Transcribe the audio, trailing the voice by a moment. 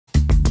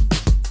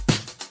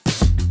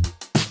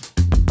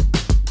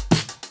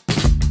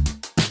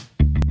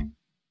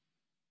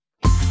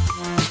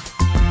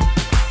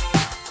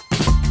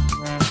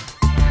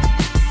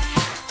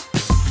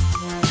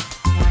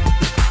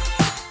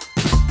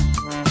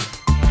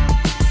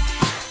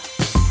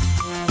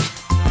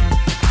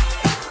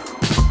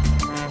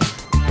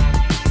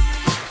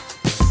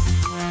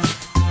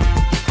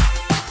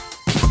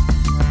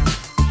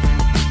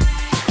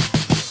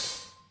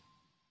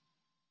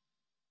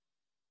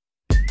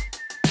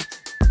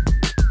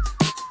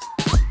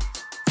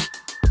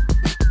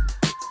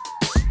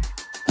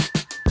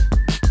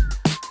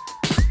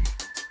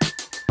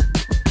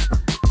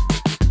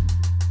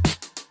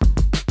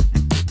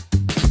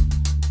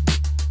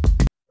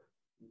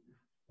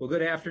Well,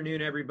 good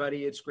afternoon,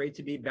 everybody. It's great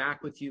to be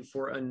back with you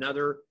for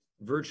another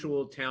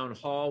virtual town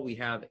hall. We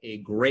have a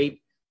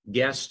great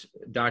guest.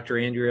 Dr.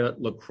 Andrea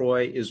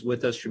LaCroix is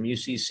with us from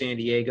UC San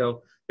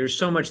Diego. There's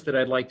so much that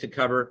I'd like to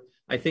cover.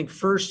 I think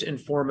first and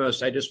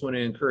foremost, I just want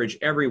to encourage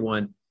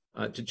everyone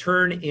to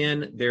turn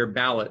in their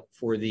ballot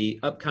for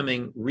the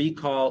upcoming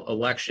recall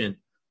election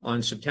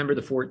on September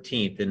the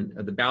 14th. And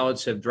the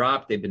ballots have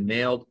dropped. They've been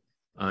mailed.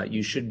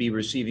 You should be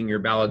receiving your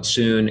ballot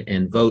soon,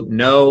 and vote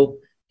no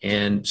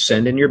and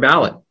send in your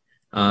ballot.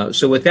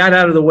 So with that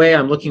out of the way,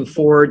 I'm looking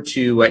forward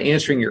to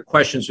answering your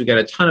questions. We've got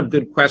a ton of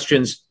good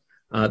questions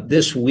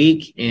this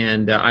week,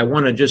 and I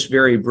want to just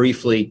very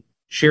briefly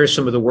share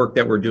some of the work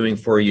that we're doing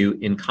for you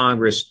in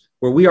Congress,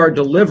 where we are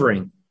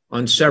delivering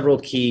on several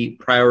key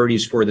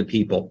priorities for the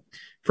people.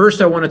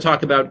 First, I want to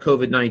talk about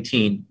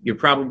COVID-19. You're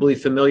probably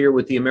familiar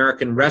with the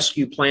American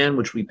Rescue Plan,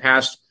 which we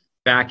passed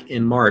back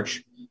in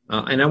March.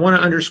 And I want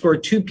to underscore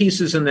two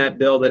pieces in that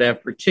bill that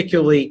have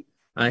particularly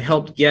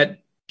helped get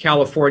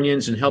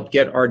Californians and help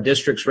get our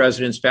district's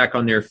residents back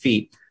on their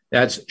feet.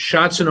 That's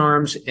shots in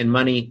arms and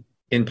money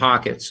in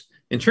pockets.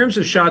 In terms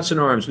of shots in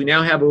arms, we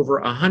now have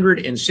over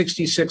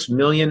 166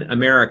 million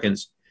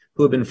Americans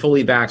who have been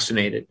fully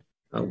vaccinated.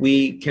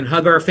 We can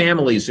hug our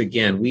families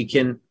again. We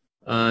can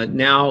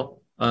now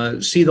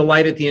see the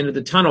light at the end of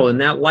the tunnel.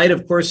 And that light,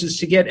 of course, is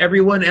to get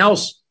everyone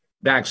else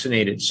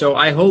vaccinated. So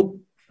I hope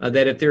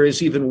that if there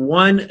is even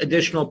one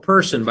additional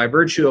person by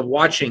virtue of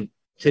watching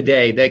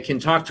today that can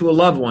talk to a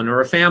loved one or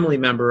a family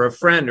member, or a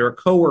friend or a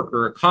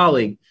coworker or a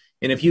colleague,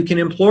 and if you can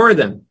implore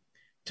them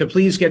to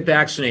please get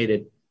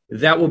vaccinated,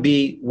 that will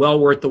be well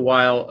worth the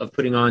while of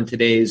putting on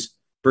today's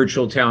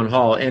virtual town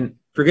hall. And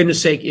for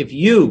goodness sake, if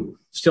you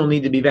still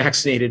need to be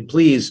vaccinated,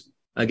 please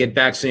get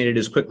vaccinated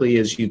as quickly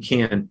as you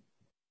can.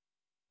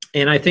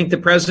 And I think the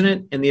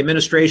president and the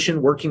administration,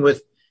 working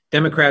with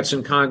Democrats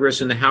in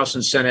Congress and the House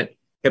and Senate,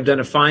 have done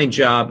a fine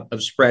job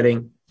of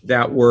spreading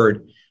that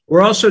word.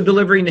 We're also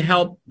delivering to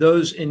help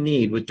those in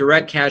need with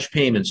direct cash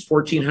payments,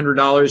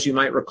 $1,400, you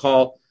might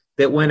recall,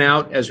 that went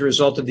out as a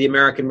result of the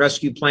American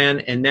Rescue Plan,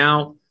 and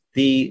now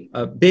the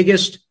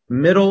biggest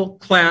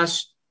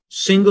middle-class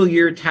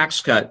single-year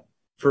tax cut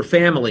for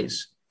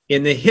families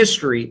in the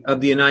history of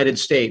the United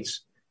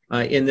States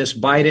in this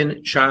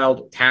Biden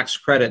child tax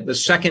credit. The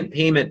second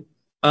payment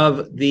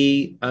of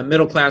the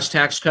middle-class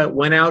tax cut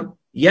went out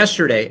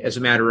yesterday, as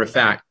a matter of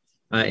fact.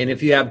 And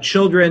if you have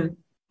children,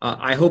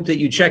 I hope that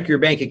you check your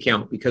bank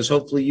account, because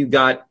hopefully you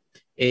got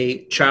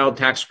a child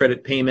tax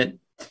credit payment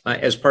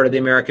as part of the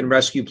American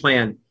Rescue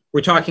Plan. We're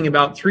talking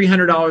about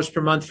 $300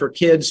 per month for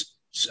kids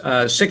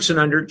 6 and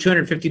under,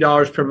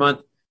 $250 per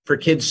month for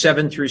kids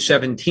 7 through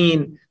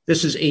 17.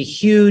 This is a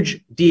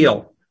huge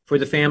deal for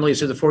the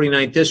families of the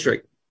 49th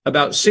District.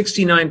 About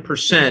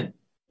 69%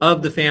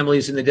 of the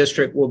families in the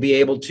district will be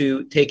able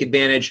to take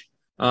advantage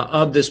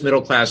of this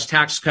middle class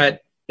tax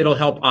cut. It'll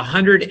help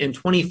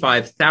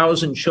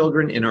 125,000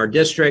 children in our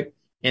district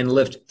and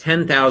lift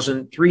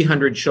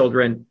 10,300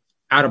 children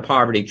out of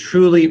poverty.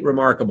 Truly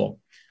remarkable.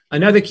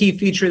 Another key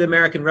feature of the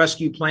American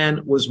Rescue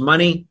Plan was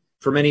money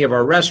for many of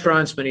our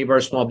restaurants, many of our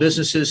small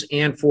businesses,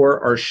 and for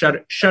our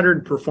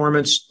shuttered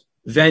performance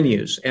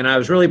venues. And I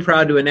was really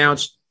proud to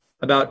announce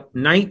about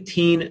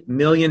 $19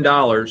 million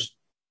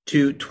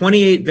to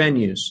 28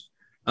 venues.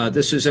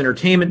 This is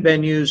entertainment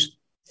venues,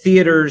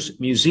 theaters,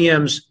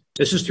 museums.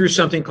 This is through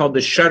something called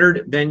the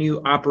Shuttered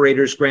Venue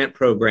Operators Grant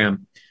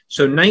Program.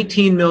 So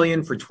 $19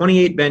 million for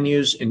 28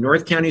 venues in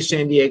North County,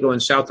 San Diego,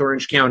 and South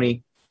Orange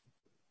County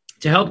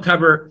to help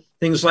cover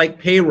things like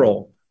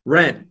payroll,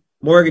 rent,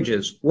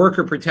 mortgages,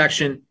 worker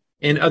protection,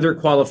 and other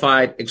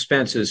qualified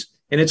expenses.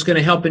 And it's going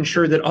to help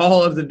ensure that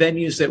all of the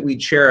venues that we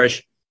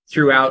cherish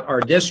throughout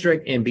our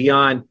district and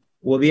beyond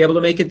will be able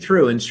to make it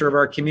through and serve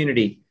our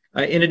community.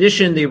 In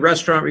addition, the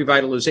Restaurant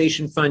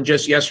Revitalization Fund,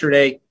 just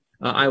yesterday,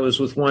 I was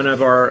with one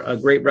of our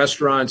great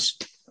restaurants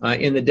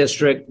in the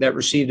district that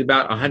received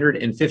about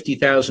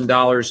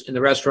 $150,000 in the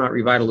Restaurant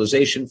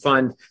Revitalization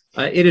Fund.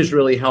 It has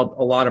really helped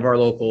a lot of our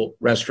local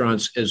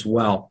restaurants as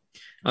well.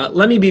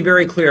 Let me be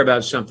very clear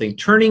about something.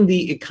 Turning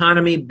the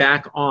economy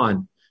back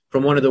on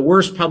from one of the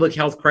worst public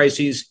health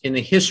crises in the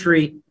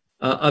history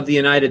of the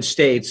United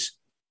States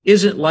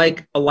isn't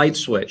like a light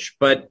switch,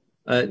 but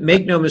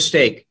make no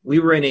mistake, we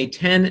were in a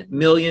 10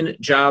 million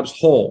jobs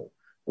hole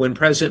when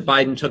President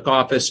Biden took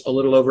office a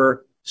little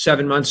over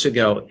 7 months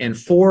ago, and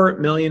 4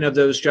 million of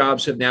those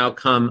jobs have now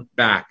come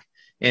back.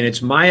 And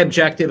it's my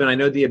objective, and I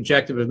know the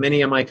objective of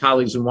many of my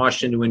colleagues in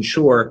Washington, to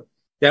ensure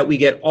that we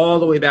get all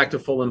the way back to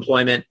full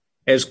employment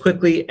as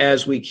quickly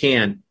as we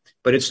can.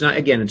 But it's not,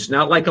 again, it's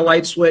not like a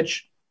light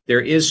switch.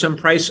 There is some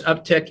price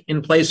uptick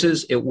in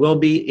places. It will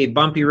be a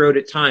bumpy road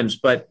at times,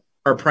 but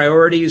our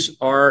priorities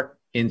are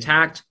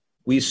intact.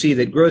 We see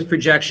that growth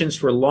projections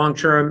for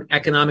long-term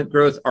economic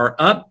growth are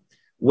up.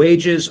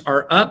 Wages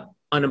are up,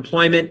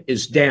 unemployment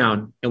is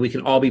down, and we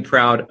can all be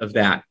proud of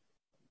that.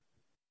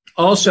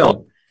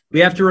 Also, we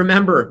have to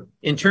remember,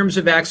 in terms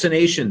of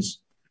vaccinations,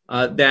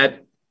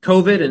 that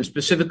COVID, and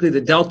specifically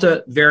the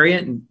Delta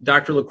variant, and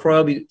Dr. LaCroix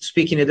will be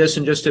speaking to this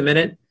in just a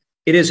minute,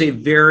 it is a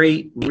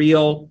very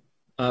real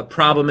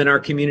problem in our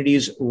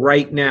communities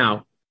right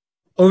now.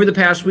 Over the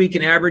past week,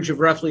 an average of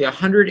roughly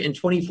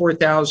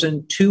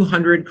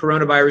 124,200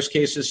 coronavirus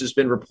cases has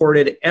been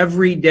reported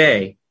every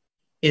day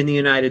in the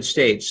United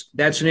States.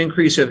 That's an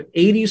increase of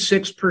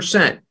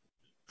 86%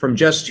 from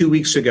just 2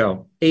 weeks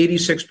ago,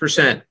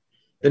 86%.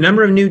 The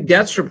number of new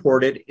deaths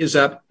reported is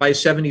up by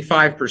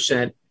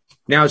 75%.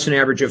 Now it's an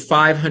average of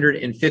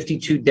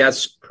 552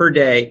 deaths per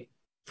day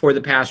for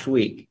the past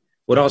week.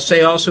 What I'll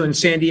say also in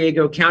San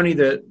Diego County,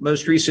 the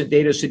most recent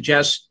data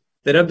suggests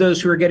that of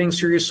those who are getting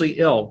seriously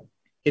ill,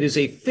 it is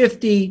a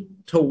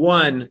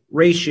 50-to-1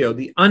 ratio,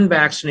 the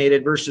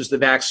unvaccinated versus the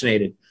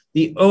vaccinated.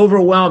 The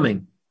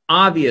overwhelming,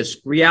 obvious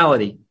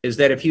reality is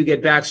that if you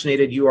get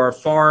vaccinated, you are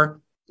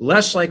far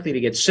less likely to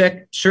get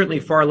sick, certainly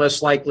far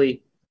less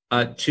likely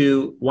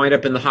to wind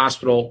up in the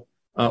hospital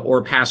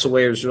or pass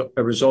away as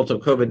a result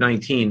of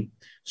COVID-19.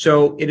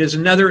 So it is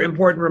another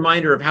important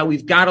reminder of how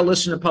we've got to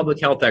listen to public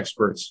health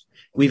experts.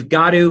 We've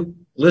got to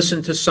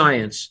listen to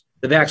science.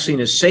 The vaccine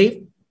is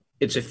safe,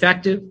 it's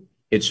effective,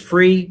 it's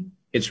free,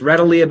 it's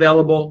readily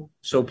available.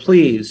 So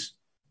please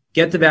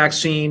get the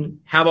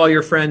vaccine, have all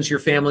your friends, your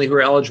family who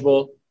are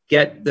eligible,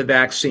 get the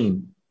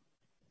vaccine.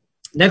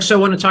 Next, I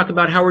want to talk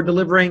about how we're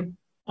delivering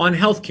on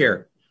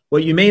healthcare.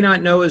 What you may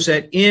not know is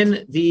that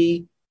in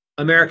the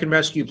American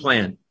Rescue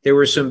Plan, there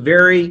were some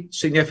very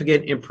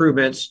significant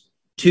improvements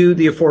to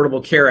the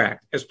Affordable Care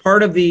Act. As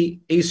part of the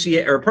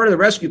ACA or part of the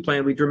rescue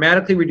plan, we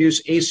dramatically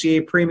reduced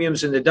ACA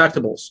premiums and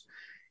deductibles.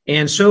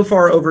 And so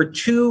far, over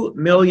 2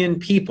 million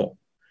people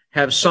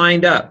have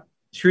signed up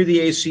through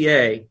the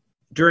ACA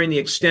during the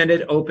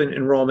extended open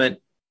enrollment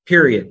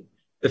period.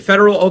 The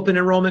federal open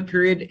enrollment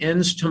period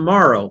ends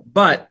tomorrow,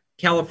 but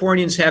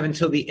Californians have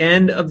until the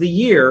end of the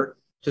year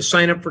to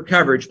sign up for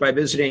coverage by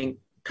visiting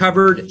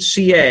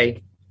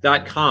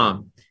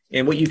coveredca.com.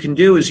 And what you can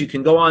do is you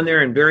can go on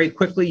there and very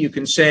quickly you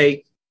can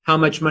say how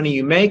much money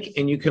you make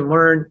and you can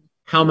learn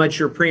how much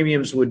your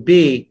premiums would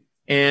be.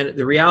 And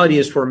the reality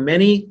is for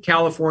many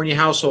California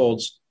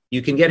households,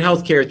 you can get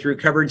health care through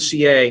Covered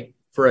CA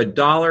for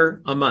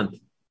 $1 a month,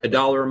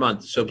 $1 a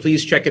month. So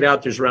please check it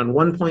out. There's around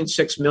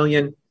 1.6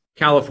 million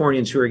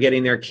Californians who are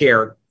getting their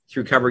care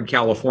through Covered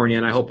California.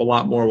 And I hope a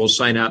lot more will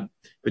sign up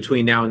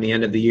between now and the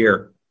end of the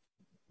year.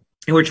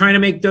 And we're trying to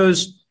make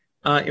those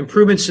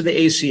improvements to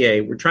the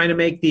ACA. We're trying to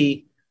make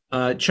the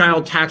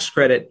child tax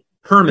credit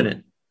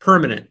permanent,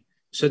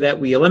 so that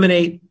we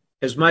eliminate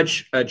as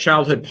much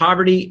childhood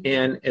poverty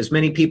and as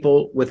many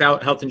people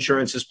without health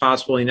insurance as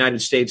possible in the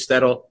United States.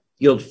 That'll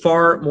yield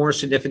far more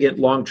significant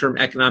long-term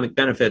economic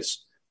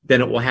benefits than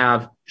it will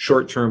have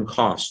short-term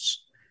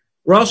costs.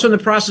 We're also in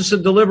the process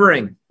of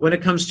delivering when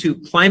it comes to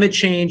climate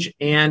change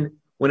and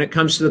when it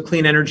comes to the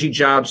clean energy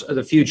jobs of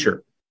the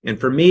future. And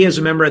for me, as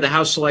a member of the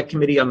House Select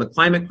Committee on the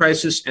Climate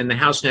Crisis and the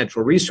House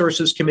Natural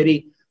Resources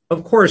Committee,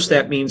 of course,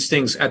 that means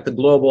things at the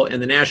global and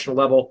the national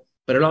level,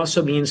 but it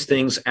also means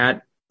things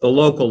at the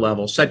local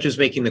level, such as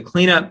making the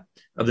cleanup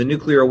of the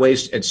nuclear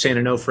waste at San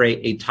Onofre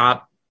a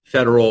top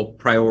federal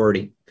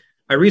priority.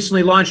 I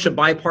recently launched a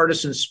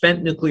bipartisan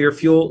spent nuclear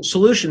fuel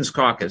solutions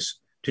caucus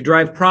to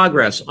drive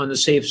progress on the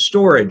safe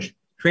storage,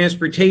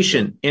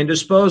 transportation, and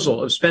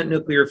disposal of spent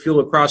nuclear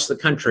fuel across the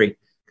country.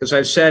 Because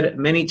I've said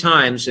many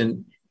times,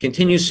 and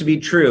continues to be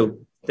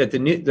true, that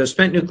the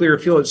spent nuclear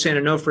fuel at San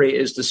Onofre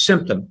is the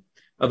symptom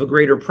of a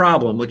greater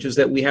problem, which is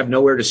that we have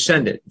nowhere to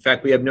send it. In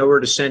fact, we have nowhere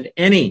to send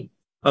any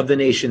of the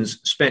nation's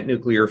spent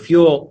nuclear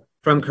fuel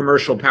from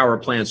commercial power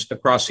plants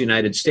across the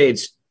United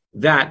States.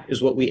 That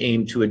is what we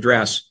aim to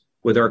address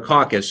with our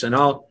caucus. And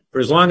for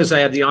as long as I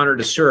have the honor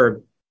to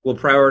serve, we'll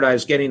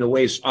prioritize getting the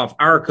waste off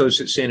our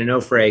coast at San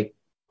Onofre,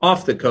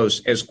 off the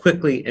coast as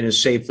quickly and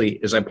as safely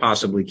as I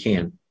possibly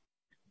can.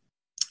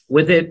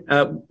 With it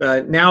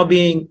now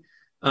being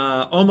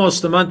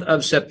almost the month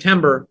of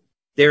September,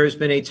 there has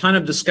been a ton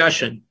of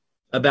discussion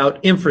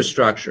about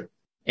infrastructure.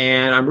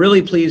 And I'm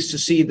really pleased to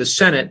see the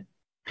Senate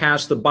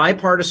pass the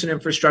bipartisan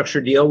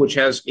infrastructure deal, which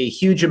has a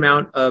huge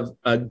amount of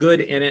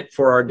good in it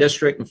for our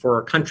district and for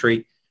our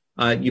country.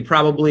 You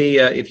probably,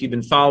 if you've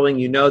been following,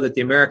 you know that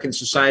the American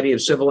Society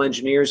of Civil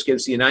Engineers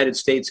gives the United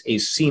States a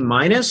C-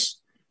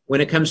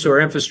 when it comes to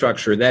our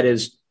infrastructure. That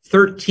is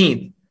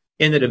 13th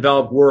in the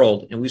developed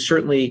world. And we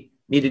certainly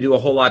need to do a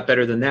whole lot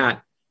better than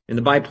that. And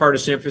the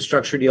bipartisan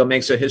infrastructure deal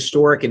makes a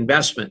historic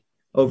investment,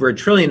 over $1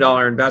 trillion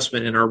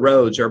investment in our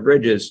roads, our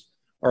bridges,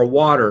 our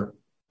water,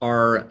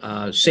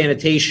 our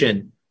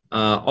sanitation,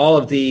 all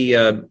of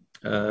the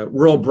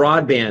rural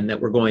broadband that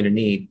we're going to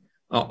need.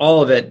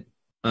 All of it,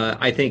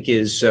 I think,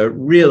 is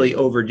really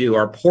overdue.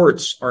 Our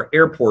ports, our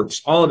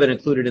airports, all of it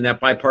included in that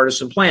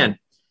bipartisan plan.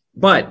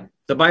 But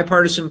the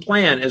bipartisan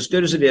plan, as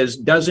good as it is,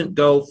 doesn't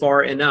go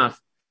far enough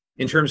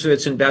in terms of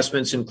its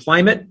investments in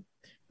climate,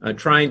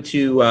 trying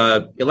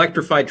to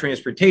electrify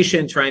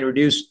transportation, trying to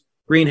reduce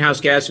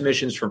greenhouse gas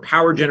emissions from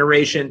power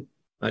generation,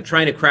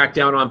 trying to crack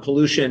down on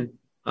pollution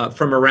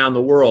from around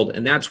the world.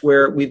 And that's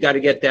where we've got to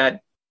get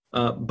that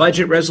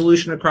budget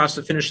resolution across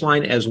the finish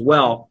line as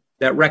well,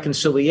 that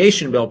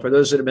reconciliation bill. For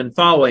those that have been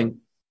following,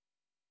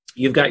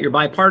 you've got your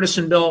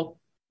bipartisan bill,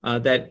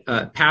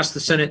 that passed the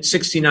Senate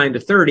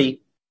 69-30.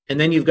 And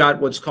then you've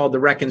got what's called the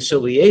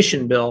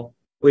reconciliation bill,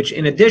 which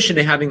in addition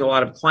to having a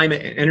lot of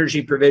climate and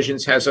energy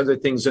provisions, has other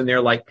things in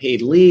there like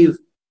paid leave,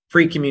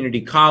 free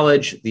community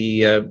college,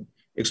 the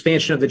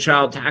expansion of the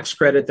child tax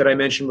credit that I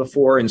mentioned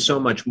before, and so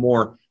much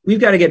more. We've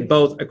got to get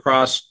both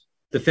across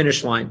the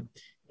finish line.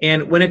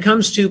 And when it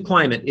comes to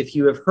climate, if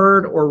you have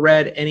heard or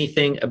read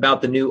anything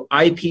about the new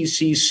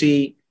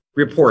IPCC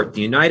report,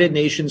 the United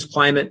Nations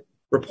Climate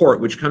Report,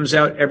 which comes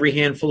out every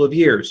handful of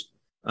years,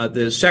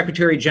 the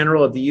Secretary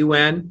General of the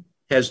UN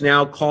has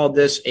now called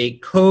this a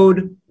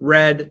code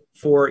red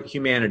for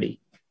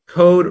humanity.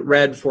 Code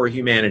red for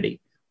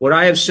humanity. What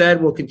I have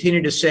said, will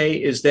continue to say,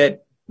 is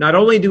that not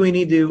only do we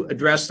need to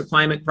address the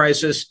climate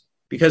crisis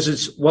because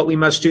it's what we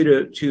must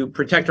do to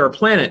protect our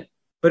planet,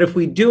 but if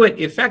we do it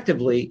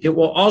effectively, it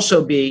will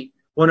also be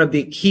one of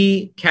the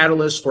key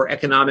catalysts for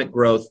economic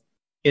growth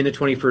in the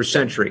 21st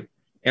century.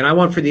 And I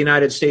want for the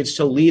United States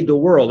to lead the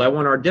world. I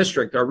want our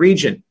district, our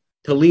region,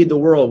 to lead the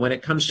world when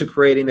it comes to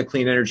creating the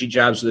clean energy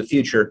jobs of the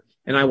future.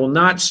 And I will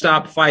not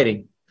stop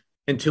fighting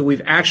until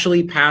we've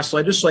actually passed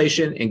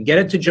legislation and get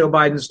it to Joe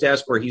Biden's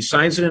desk where he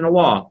signs it into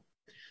law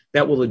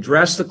that will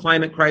address the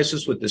climate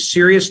crisis with the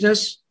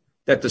seriousness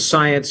that the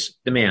science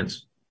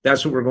demands.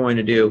 That's what we're going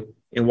to do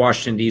in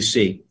Washington,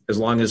 D.C., as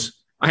long as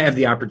I have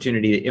the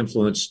opportunity to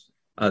influence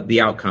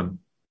the outcome.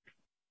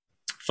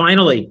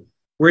 Finally,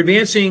 we're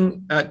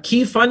advancing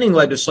key funding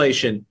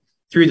legislation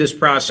through this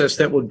process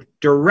that will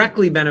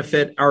directly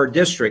benefit our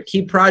district,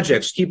 key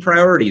projects, key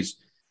priorities.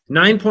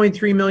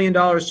 $9.3 million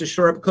to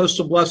shore up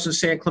coastal bluffs in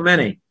San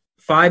Clemente,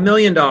 $5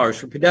 million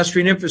for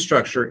pedestrian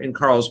infrastructure in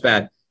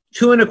Carlsbad,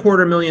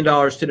 $2.25 million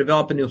to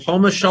develop a new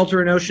homeless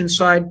shelter in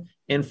Oceanside,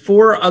 and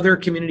 4 other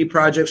community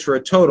projects for a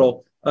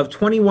total of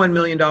 $21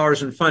 million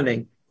in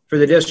funding for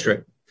the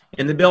district.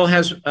 And the bill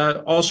has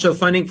also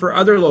funding for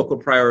other local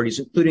priorities,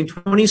 including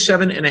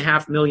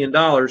 $27.5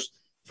 million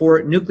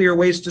for nuclear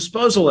waste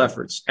disposal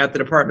efforts at the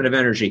Department of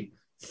Energy,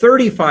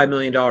 $35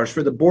 million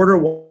for the Border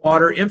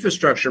Water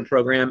Infrastructure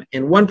Program,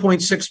 and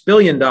 $1.6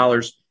 billion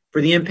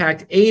for the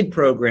Impact Aid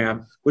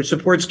Program, which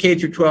supports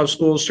K-12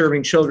 schools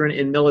serving children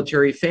in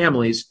military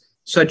families,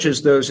 such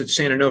as those at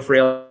San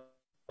Onofre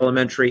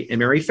Elementary and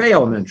Mary Fay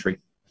Elementary.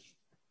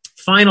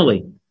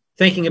 Finally,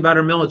 thinking about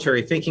our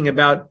military, thinking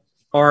about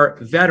our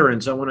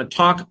veterans, I want to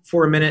talk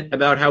for a minute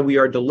about how we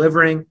are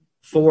delivering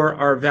for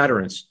our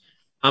veterans.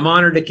 I'm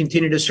honored to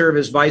continue to serve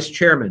as vice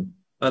chairman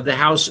of the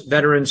House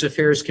Veterans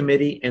Affairs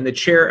Committee and the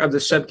chair of the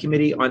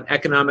subcommittee on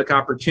economic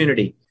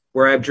opportunity,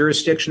 where I have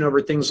jurisdiction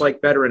over things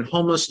like veteran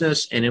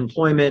homelessness and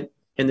employment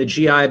and the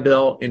GI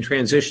Bill and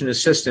transition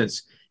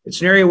assistance.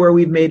 It's an area where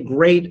we've made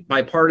great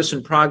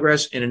bipartisan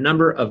progress, and a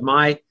number of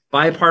my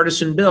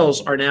bipartisan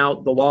bills are now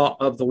the law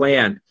of the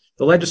land.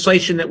 The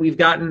legislation that we've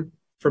gotten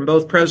from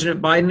both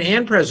President Biden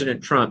and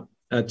President Trump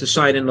to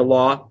sign into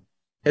law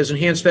has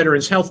enhanced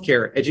veterans' health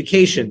care,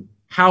 education,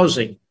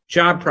 housing,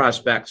 job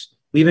prospects.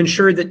 We've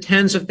ensured that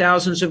tens of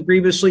thousands of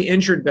grievously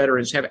injured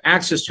veterans have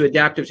access to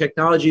adaptive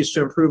technologies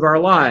to improve our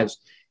lives.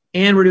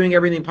 And we're doing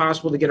everything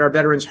possible to get our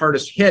veterans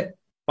hardest hit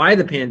by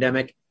the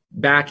pandemic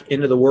back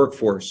into the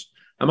workforce.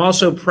 I'm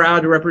also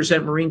proud to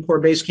represent Marine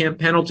Corps Base Camp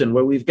Pendleton,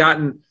 where we've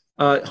gotten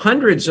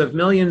hundreds of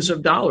millions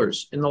of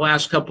dollars in the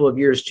last couple of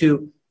years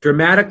to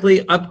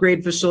dramatically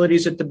upgrade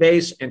facilities at the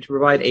base and to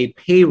provide a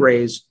pay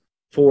raise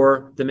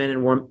for the men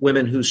and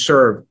women who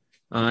serve.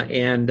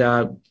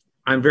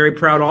 I'm very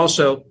proud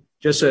also,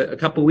 just a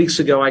couple of weeks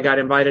ago, I got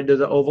invited to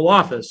the Oval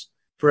Office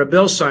for a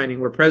bill signing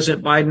where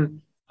President Biden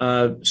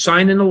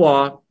signed into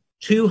law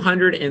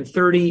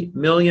 $230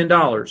 million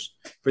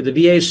for the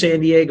VA San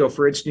Diego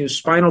for its new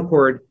spinal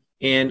cord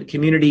and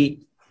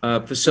community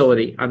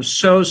facility. I'm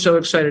so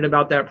excited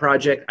about that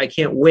project. I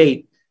can't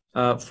wait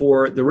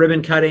for the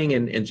ribbon cutting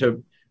and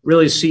to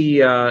really see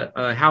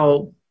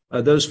how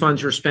those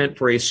funds are spent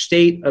for a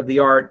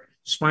state-of-the-art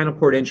spinal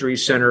cord injury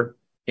center.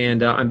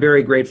 And I'm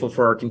very grateful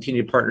for our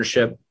continued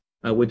partnership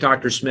with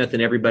Dr. Smith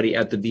and everybody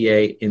at the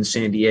VA in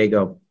San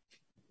Diego.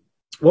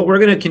 What we're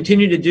going to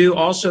continue to do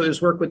also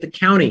is work with the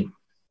County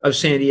of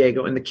San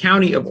Diego and the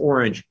County of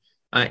Orange.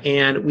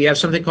 And we have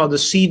something called the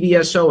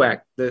CVSO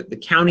Act, the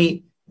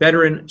County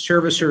Veteran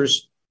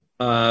Servicers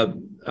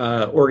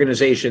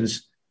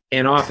organizations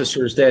and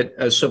officers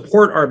that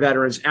support our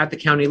veterans at the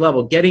county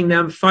level, getting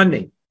them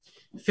funding,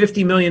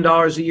 $50 million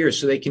a year,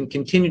 so they can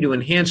continue to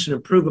enhance and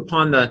improve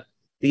upon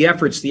the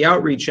efforts, the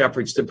outreach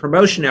efforts, the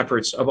promotion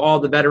efforts of all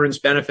the veterans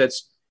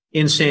benefits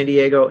in San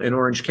Diego and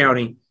Orange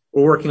County.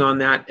 We're working on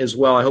that as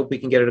well. I hope we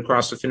can get it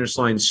across the finish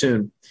line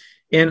soon.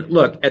 And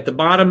look, at the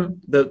bottom,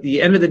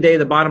 the end of the day,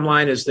 the bottom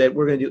line is that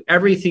we're going to do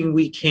everything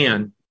we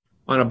can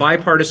on a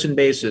bipartisan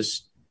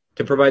basis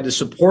to provide the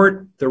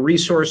support, the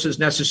resources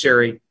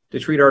necessary to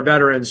treat our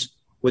veterans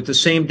with the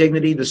same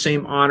dignity, the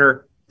same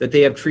honor that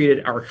they have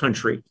treated our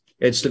country.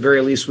 It's the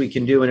very least we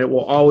can do, and it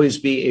will always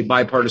be a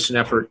bipartisan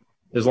effort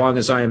as long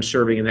as I am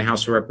serving in the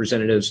House of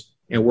Representatives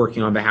and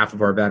working on behalf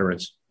of our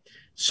veterans.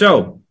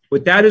 So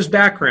with that as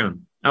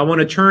background, I want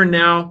to turn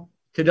now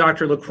to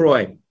Dr.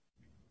 LaCroix.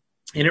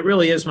 And it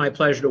really is my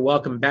pleasure to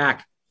welcome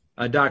back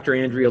Dr.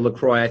 Andrea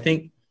LaCroix. I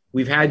think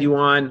we've had you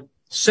on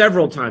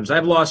several times.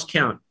 I've lost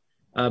count,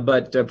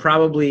 but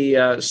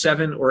probably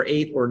 7 or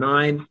 8 or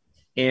 9.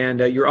 And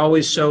you're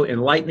always so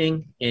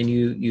enlightening, and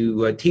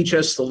you teach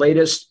us the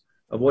latest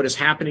of what is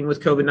happening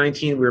with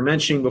COVID-19. We were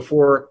mentioning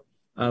before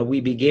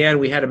we began,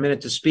 we had a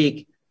minute to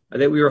speak,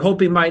 that we were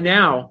hoping by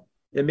now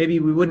that maybe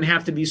we wouldn't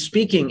have to be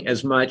speaking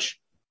as much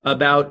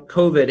about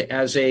COVID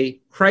as a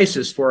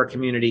crisis for our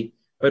community.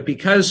 But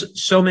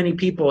because so many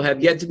people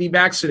have yet to be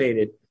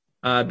vaccinated,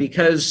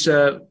 because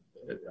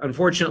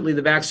unfortunately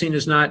the vaccine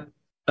is not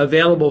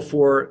available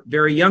for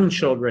very young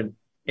children,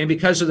 and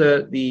because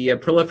of the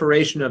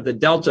proliferation of the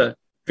Delta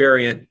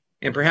variant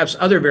and perhaps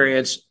other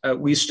variants,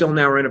 we still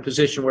now are in a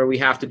position where we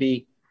have to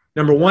be,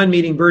 number one,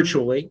 meeting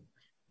virtually.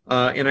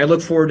 And I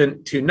look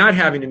forward to not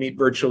having to meet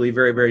virtually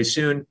very, very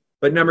soon.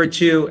 But number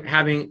two,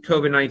 having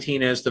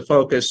COVID-19 as the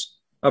focus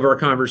of our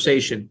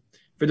conversation.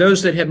 For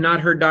those that have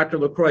not heard Dr.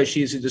 LaCroix,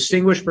 she's a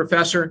distinguished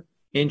professor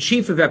and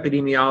chief of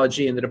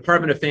epidemiology in the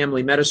Department of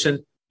Family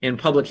Medicine and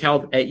Public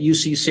Health at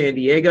UC San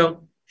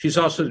Diego. She's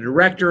also the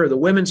director of the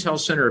Women's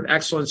Health Center of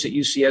Excellence at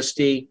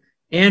UCSD,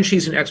 and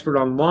she's an expert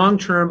on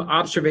long-term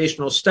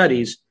observational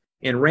studies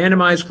and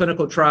randomized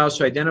clinical trials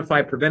to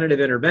identify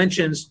preventative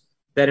interventions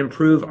that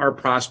improve our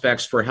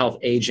prospects for health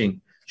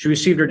aging. She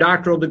received her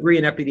doctoral degree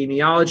in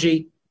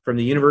epidemiology from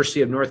the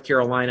University of North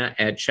Carolina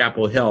at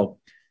Chapel Hill.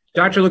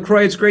 Dr.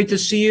 LaCroix, it's great to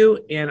see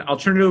you, and I'll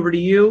turn it over to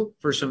you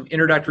for some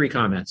introductory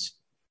comments.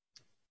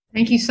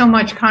 Thank you so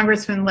much,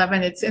 Congressman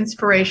Levin. It's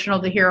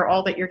inspirational to hear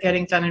all that you're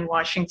getting done in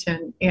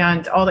Washington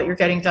and all that you're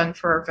getting done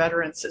for our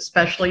veterans,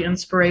 especially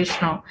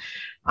inspirational.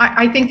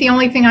 I think the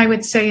only thing I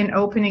would say in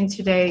opening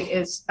today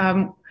is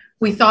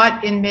we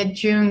thought in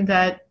mid-June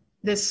that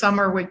this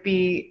summer would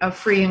be a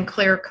free and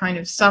clear kind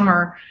of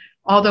summer,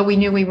 although we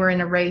knew we were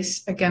in a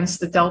race against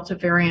the Delta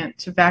variant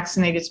to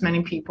vaccinate as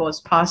many people as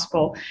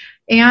possible.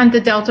 And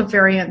the Delta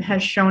variant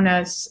has shown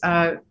us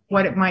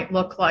what it might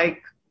look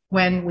like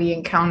when we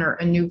encounter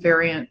a new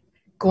variant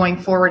going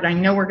forward. I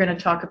know we're going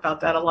to talk about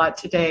that a lot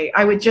today.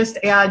 I would just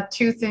add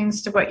 2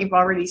 things to what you've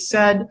already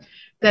said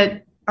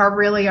that are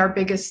really our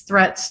biggest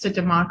threats to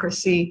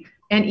democracy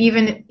and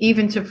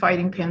even to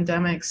fighting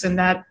pandemics. And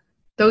that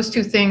those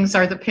 2 things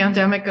are the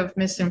pandemic of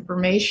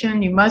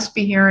misinformation. You must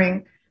be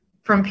hearing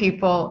from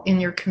people in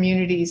your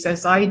communities,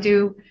 as I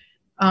do,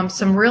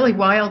 some really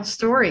wild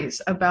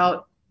stories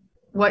about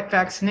what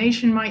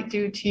vaccination might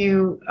do to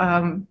you,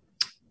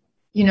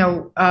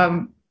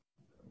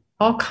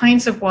 all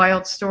kinds of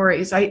wild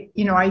stories. I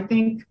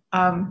think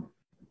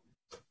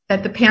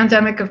that the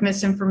pandemic of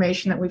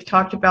misinformation that we've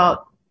talked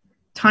about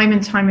time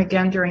and time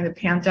again during the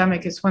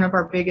pandemic is one of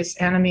our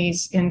biggest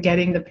enemies in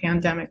getting the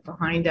pandemic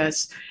behind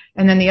us.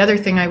 And then the other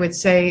thing I would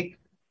say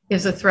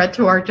is a threat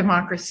to our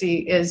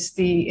democracy is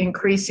the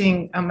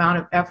increasing amount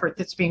of effort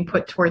that's being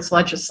put towards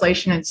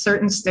legislation in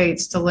certain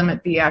states to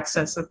limit the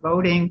access of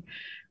voting.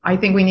 I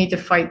think we need to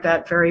fight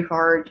that very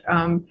hard.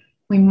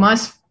 We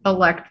must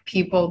elect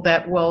people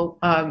that will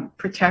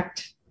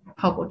protect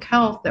public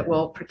health, that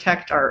will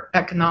protect our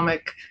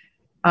economic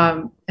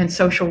and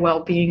social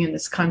well-being in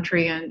this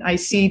country. And I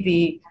see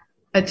the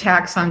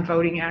attacks on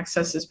voting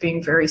access as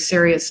being very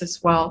serious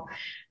as well.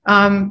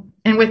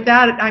 And with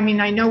that, I mean,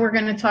 I know we're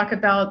going to talk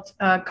about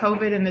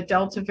COVID and the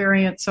Delta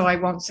variant, so I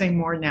won't say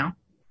more now.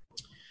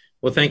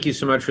 Well, thank you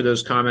so much for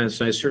those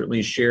comments. I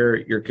certainly share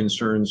your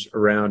concerns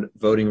around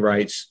voting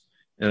rights.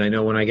 And I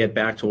know when I get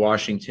back to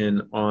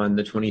Washington on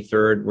the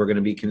 23rd, we're going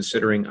to be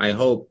considering, I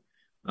hope,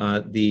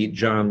 the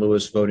John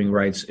Lewis Voting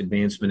Rights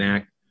Advancement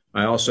Act.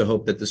 I also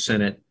hope that the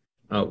Senate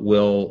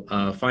will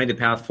find a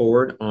path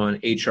forward on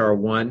H.R.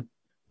 1,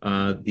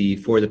 the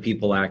For the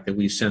People Act that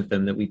we sent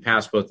them, that we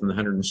passed both in the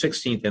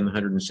 116th and the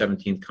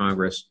 117th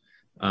Congress.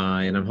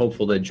 And I'm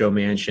hopeful that Joe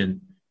Manchin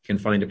can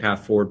find a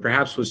path forward,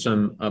 perhaps with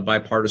some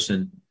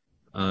bipartisan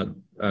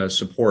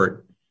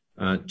support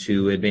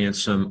to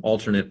advance some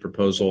alternate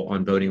proposal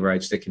on voting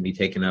rights that can be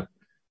taken up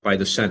by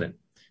the Senate.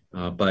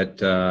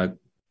 But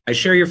I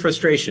share your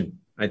frustration.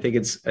 I think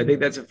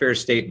that's a fair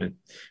statement.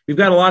 We've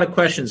got a lot of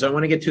questions. I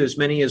want to get to as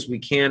many as we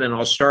can, and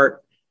I'll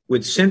start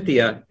with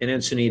Cynthia in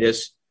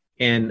Encinitas.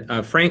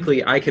 And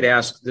frankly, I could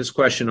ask this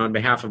question on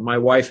behalf of my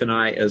wife and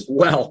I as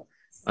well,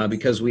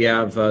 because we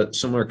have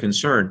similar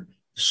concern.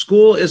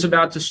 School is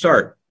about to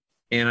start,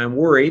 and I'm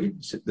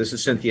worried, this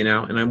is Cynthia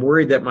now, and I'm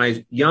worried that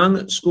my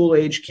young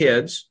school-age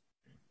kids,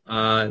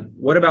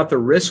 what about the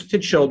risk to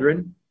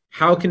children?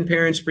 How can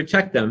parents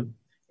protect them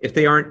if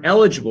they aren't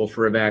eligible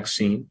for a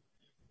vaccine?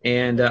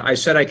 And I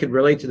said I could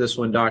relate to this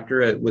one,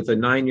 doctor, with a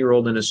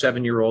 9-year-old and a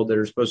 7-year-old that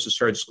are supposed to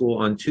start school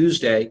on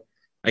Tuesday.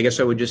 I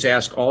guess I would just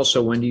ask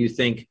also, when do you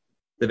think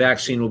the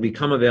vaccine will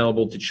become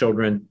available to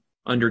children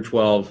under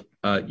 12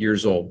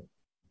 years old?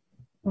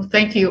 Well,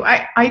 thank you.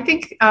 I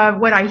think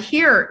what I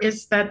hear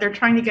is that they're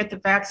trying to get the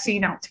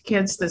vaccine out to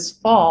kids this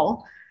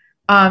fall,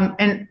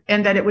 and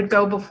that it would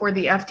go before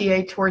the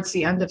FDA towards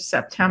the end of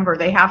September.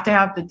 They have to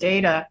have the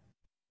data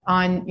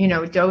on,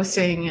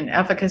 dosing and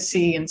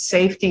efficacy and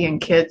safety in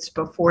kids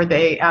before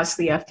they ask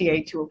the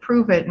FDA to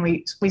approve it. And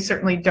we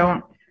certainly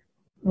don't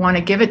want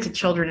to give it to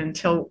children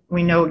until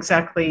we know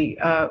exactly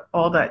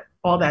all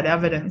that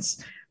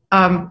evidence.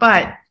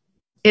 But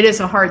it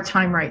is a hard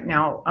time right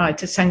now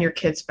to send your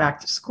kids back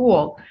to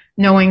school,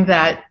 knowing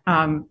that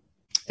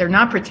they're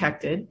not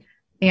protected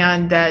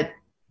and that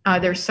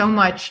there's so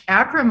much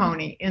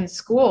acrimony in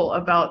school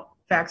about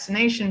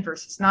vaccination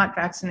versus not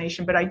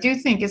vaccination. But I do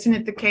think, isn't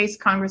it the case,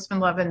 Congressman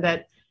Levin,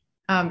 that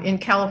in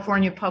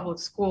California public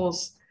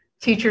schools,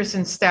 teachers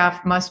and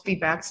staff must be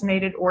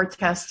vaccinated or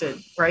tested,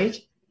 right?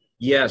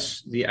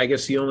 Yes. I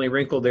guess the only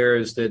wrinkle there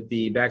is that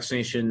the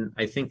vaccination,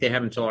 I think they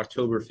have until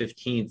October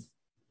 15th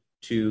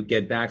to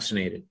get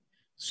vaccinated.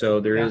 So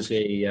there is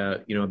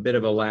a bit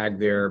of a lag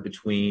there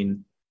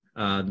between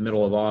the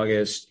middle of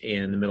August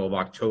and the middle of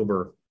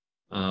October,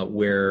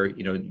 where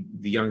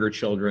the younger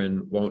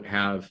children won't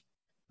have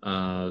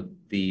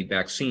the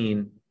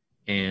vaccine,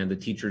 and the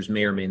teachers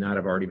may or may not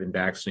have already been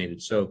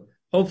vaccinated. So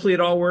hopefully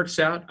it all works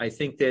out. I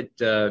think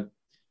that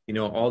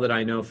all that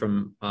I know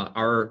from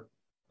our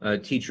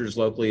teachers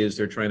locally is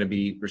they're trying to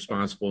be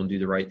responsible and do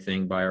the right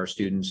thing by our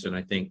students, and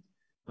I think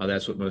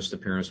that's what most of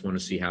the parents want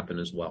to see happen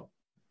as well.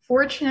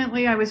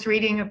 Fortunately, I was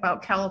reading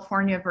about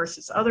California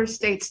versus other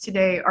states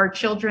today. Our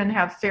children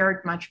have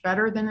fared much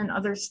better than in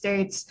other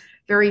states.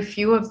 Very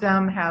few of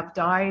them have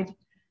died,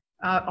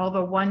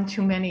 although one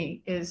too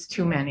many is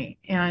too many.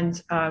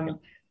 And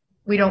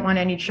we don't want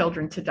any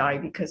children to die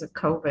because of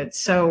COVID.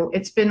 So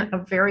it's been a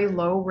very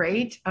low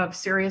rate of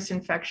serious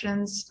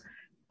infections.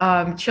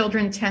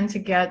 Children tend to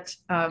get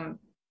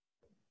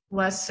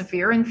less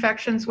severe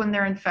infections when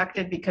they're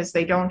infected because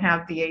they don't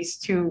have the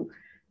ACE2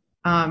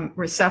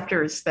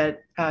 receptors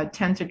that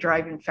tend to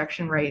drive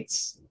infection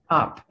rates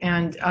up.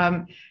 And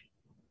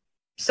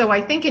so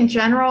I think in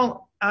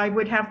general, I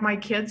would have my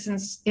kids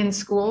in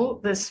school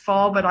this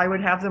fall, but I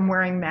would have them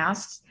wearing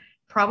masks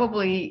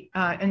probably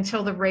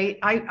until the rate.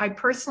 I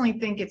personally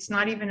think it's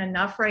not even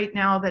enough right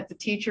now that the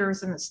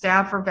teachers and the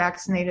staff are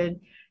vaccinated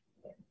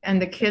and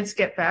the kids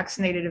get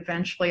vaccinated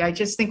eventually. I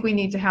just think we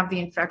need to have the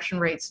infection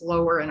rates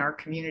lower in our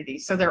community.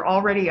 So they're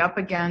already up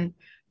again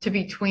to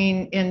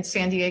between, in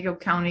San Diego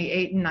County,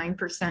 8 and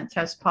 9%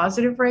 test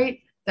positive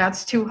rate.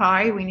 That's too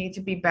high. We need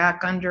to be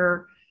back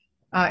under,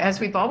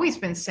 as we've always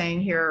been saying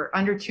here,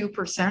 under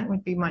 2%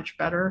 would be much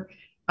better.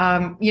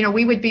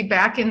 We would be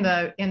back in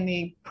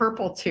the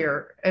purple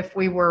tier if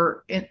we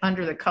were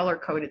under the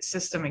color-coded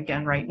system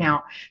again right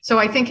now. So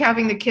I think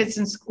having the kids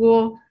in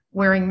school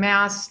wearing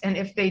masks, and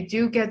if they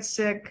do get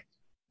sick,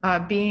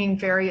 being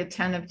very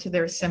attentive to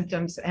their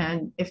symptoms,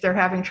 and if they're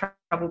having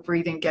trouble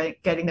breathing,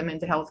 getting them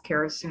into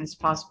healthcare as soon as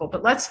possible.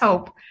 But let's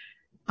hope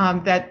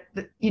that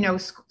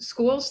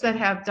schools that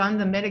have done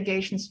the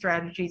mitigation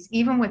strategies,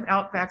 even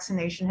without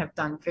vaccination, have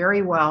done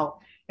very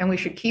well. And we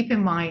should keep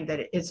in mind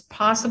that it is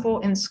possible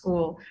in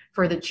school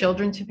for the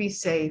children to be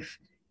safe,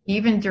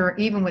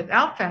 even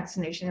without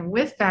vaccination. And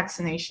with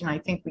vaccination, I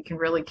think we can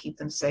really keep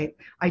them safe.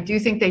 I do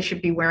think they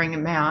should be wearing a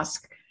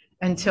mask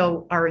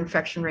until our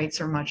infection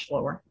rates are much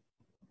lower.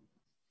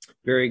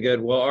 Very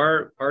good. Well,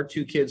 our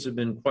two kids have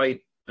been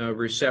quite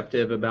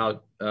receptive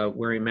about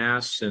wearing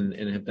masks and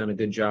have done a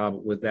good job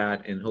with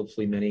that. And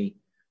hopefully many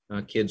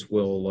kids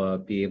will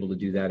be able to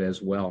do that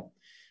as well.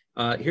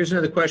 Here's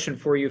another question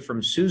for you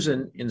from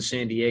Susan in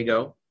San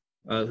Diego,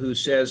 who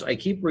says, I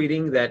keep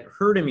reading that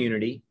herd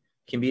immunity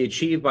can be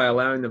achieved by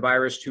allowing the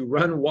virus to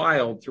run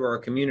wild through our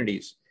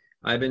communities.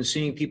 I've been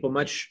seeing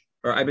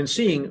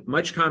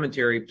much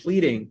commentary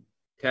pleading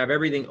to have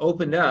everything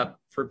opened up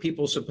for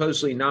people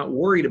supposedly not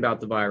worried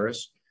about the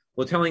virus,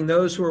 while telling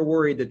those who are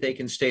worried that they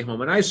can stay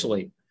home and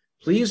isolate.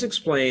 Please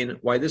explain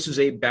why this is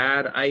a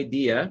bad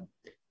idea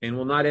and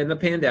will not end the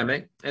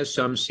pandemic, as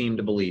some seem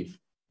to believe.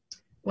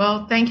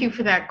 Well, thank you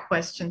for that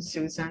question,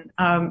 Susan.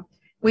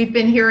 We've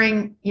been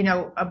hearing,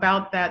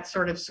 about that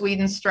sort of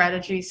Sweden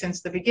strategy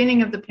since the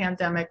beginning of the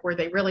pandemic, where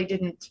they really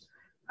didn't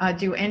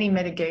do any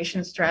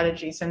mitigation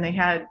strategies, and they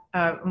had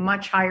a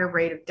much higher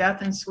rate of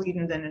death in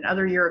Sweden than in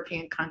other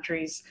European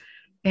countries.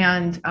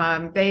 And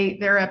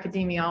their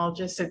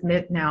epidemiologists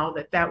admit now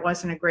that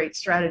wasn't a great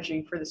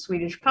strategy for the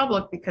Swedish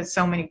public because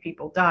so many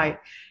people died.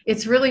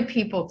 It's really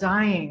people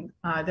dying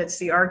that's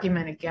the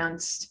argument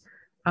against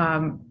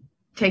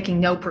taking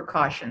no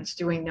precautions,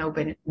 doing no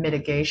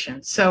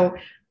mitigation. So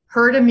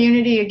herd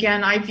immunity,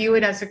 again, I view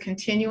it as a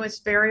continuous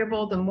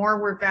variable. The more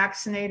we're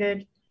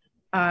vaccinated,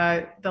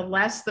 the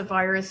less the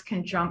virus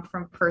can jump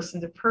from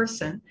person to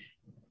person.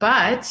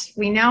 But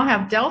we now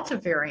have Delta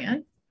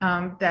variant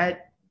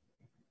that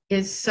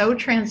is so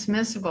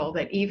transmissible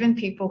that even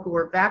people who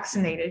are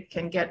vaccinated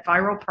can get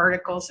viral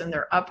particles in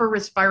their upper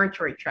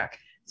respiratory tract,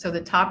 so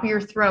the top of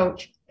your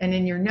throat and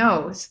in your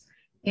nose.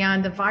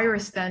 And the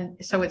virus then,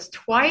 so it's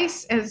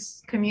twice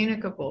as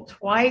communicable,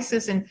 twice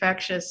as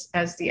infectious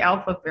as the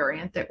Alpha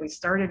variant that we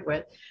started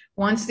with.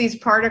 Once these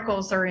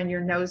particles are in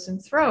your nose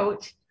and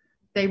throat,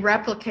 they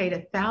replicate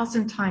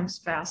 1,000 times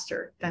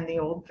faster than the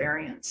old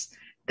variants.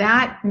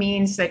 That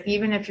means that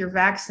even if you're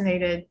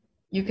vaccinated,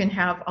 you can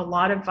have a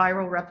lot of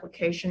viral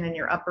replication in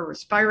your upper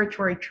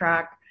respiratory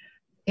tract.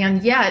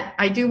 And yet,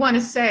 I do want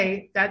to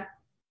say that,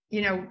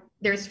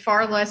 there's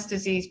far less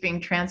disease being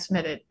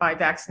transmitted by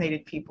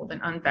vaccinated people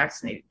than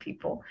unvaccinated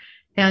people.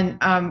 And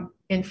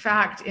in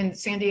fact, in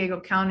San Diego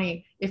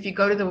County, if you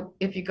go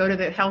to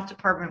the health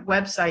department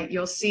website,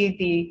 you'll see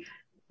the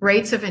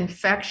rates of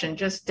infection,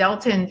 just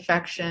Delta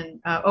infection,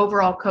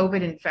 overall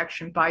COVID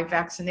infection by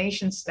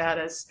vaccination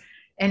status.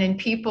 And in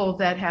people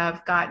that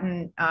have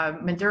gotten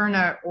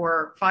Moderna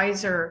or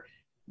Pfizer,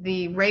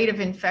 the rate of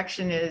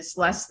infection is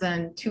less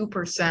than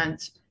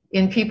 2%.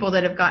 In people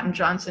that have gotten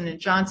Johnson &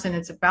 Johnson,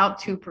 it's about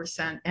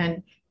 2%.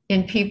 And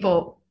in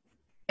people,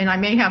 and I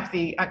may have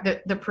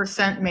the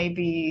percent may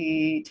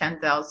be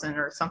 10,000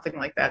 or something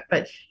like that,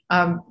 but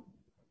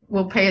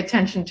we'll pay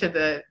attention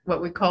to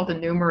what we call the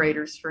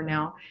numerators for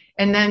now.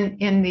 And then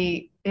in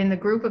the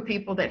group of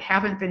people that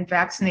haven't been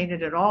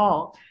vaccinated at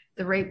all,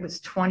 the rate was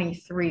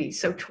 23.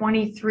 So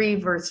 23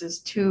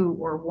 versus 2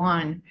 or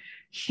 1,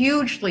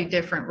 hugely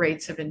different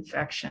rates of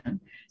infection.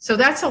 So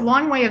that's a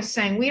long way of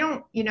saying we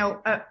don't,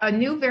 a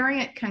new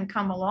variant can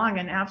come along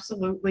and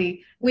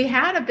absolutely, we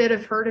had a bit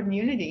of herd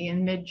immunity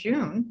in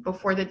mid-June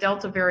before the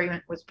Delta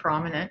variant was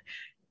prominent.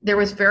 There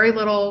was very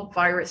little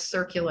virus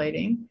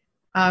circulating,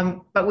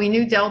 but we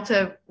knew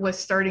Delta was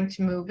starting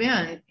to move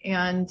in.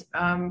 And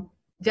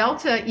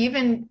Delta,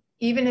 even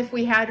if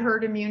we had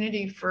herd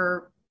immunity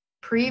for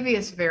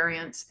previous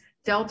variants,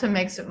 Delta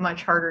makes it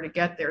much harder to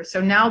get there.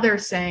 So now they're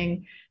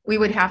saying we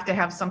would have to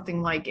have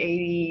something like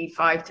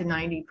 85 to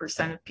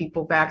 90% of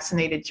people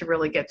vaccinated to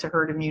really get to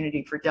herd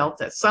immunity for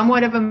Delta.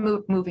 Somewhat of a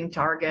moving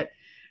target.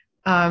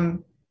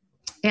 And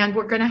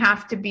we're going to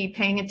have to be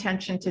paying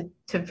attention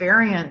to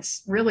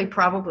variants really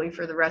probably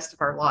for the rest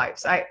of our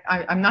lives.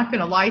 I'm not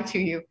going to lie to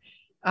you.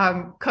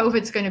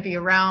 COVID's going to be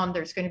around.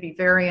 There's going to be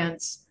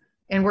variants.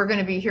 And we're going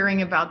to be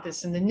hearing about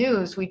this in the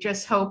news. We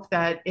just hope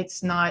that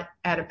it's not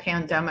at a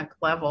pandemic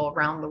level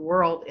around the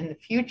world in the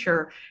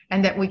future,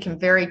 and that we can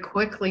very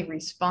quickly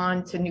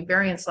respond to new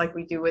variants like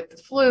we do with the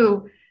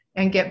flu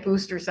and get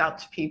boosters out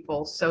to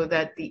people so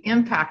that the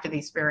impact of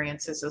these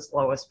variants is as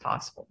low as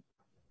possible.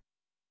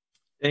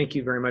 Thank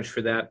you very much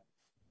for that.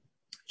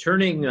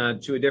 Turning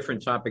to a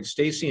different topic,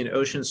 Stacy in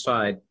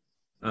Oceanside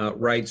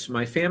writes,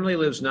 my family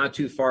lives not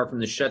too far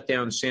from the shut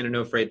down San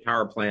Onofre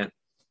power plant.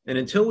 And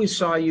until we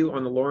saw you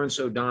on the Lawrence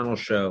O'Donnell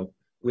show,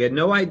 we had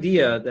no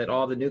idea that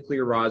all the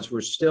nuclear rods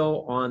were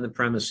still on the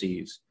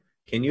premises.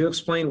 Can you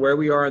explain where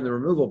we are in the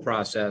removal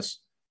process?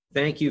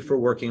 Thank you for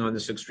working on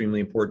this extremely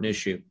important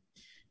issue.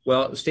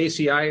 Well,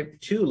 Stacy, I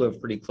too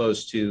live pretty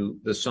close to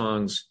the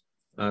Song's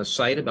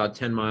site, about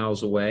 10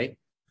 miles away.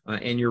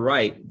 And you're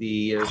right,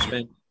 the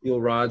spent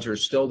fuel rods are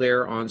still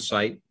there on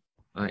site,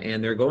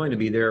 and they're going to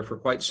be there for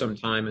quite some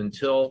time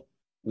until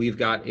we've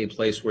got a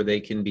place where they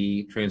can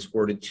be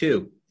transported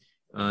to.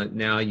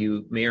 Now,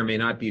 you may or may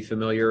not be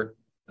familiar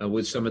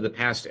with some of the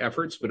past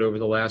efforts, but over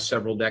the last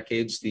several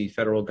decades, the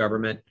federal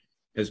government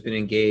has been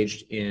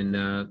engaged in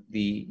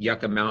the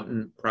Yucca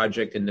Mountain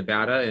project in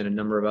Nevada and a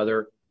number of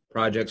other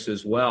projects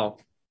as well.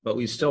 But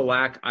we still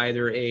lack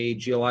either a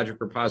geologic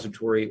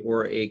repository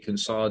or a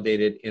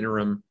consolidated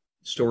interim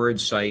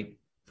storage site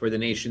for the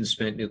nation's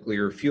spent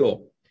nuclear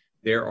fuel.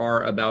 There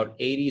are about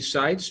 80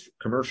 sites,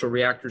 commercial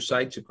reactor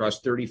sites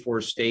across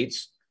 34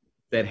 states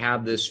that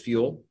have this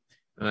fuel.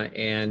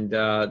 And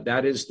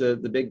that is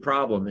the big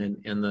problem.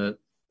 And the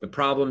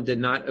problem did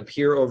not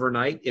appear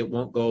overnight. It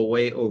won't go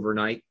away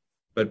overnight.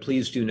 But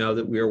please do know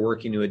that we are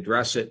working to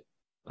address it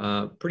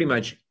pretty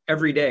much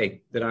every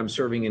day that I'm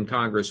serving in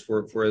Congress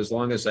for as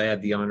long as I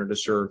had the honor to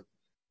serve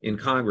in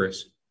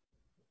Congress.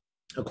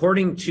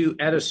 According to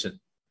Edison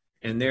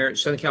and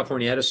Southern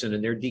California Edison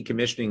and their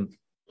decommissioning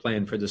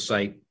plan for the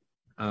site,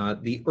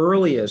 the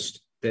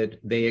earliest that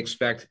they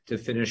expect to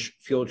finish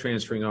fuel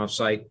transferring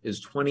off-site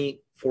is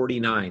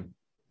 2049.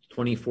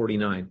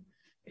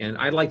 And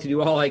I'd like to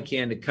do all I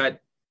can to cut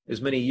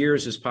as many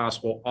years as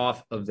possible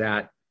off of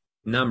that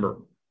number.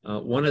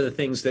 One of the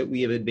things that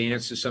we have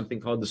advanced is something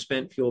called the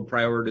Spent Fuel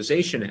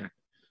Prioritization Act,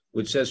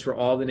 which says for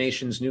all the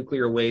nation's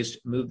nuclear waste,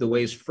 move the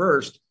waste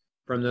first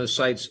from those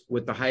sites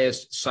with the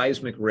highest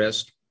seismic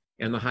risk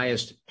and the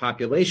highest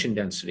population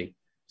density.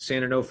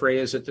 San Onofre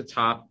is at the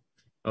top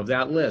of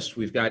that list.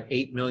 We've got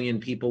 8 million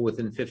people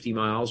within 50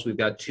 miles. We've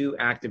got 2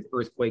 active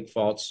earthquake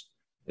faults,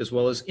 as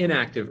well as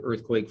inactive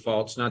earthquake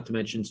faults, not to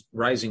mention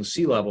rising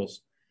sea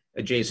levels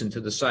adjacent to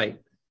the site.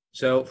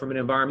 So from an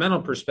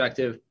environmental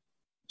perspective,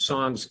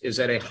 Songs is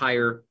at a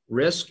higher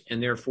risk,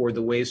 and therefore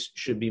the waste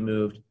should be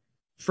moved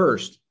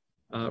first.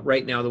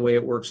 Right now, the way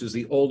it works is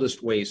the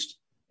oldest waste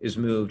is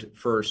moved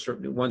first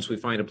once we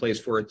find a place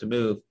for it to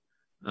move,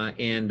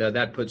 and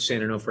that puts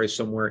San Onofre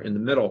somewhere in the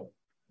middle.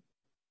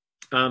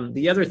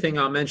 The other thing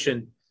I'll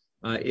mention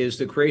is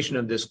the creation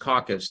of this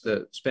caucus,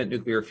 the Spent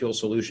Nuclear Fuel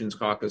Solutions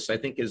Caucus, I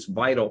think is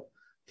vital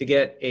to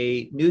get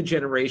a new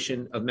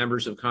generation of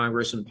members of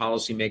Congress and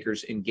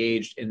policymakers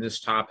engaged in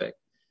this topic.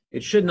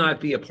 It should not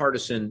be a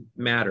partisan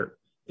matter.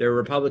 There are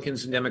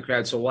Republicans and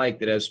Democrats alike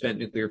that have spent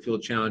nuclear fuel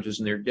challenges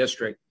in their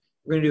district.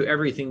 We're going to do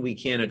everything we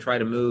can to try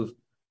to move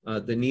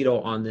the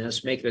needle on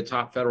this, make it a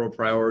top federal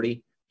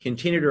priority,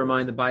 continue to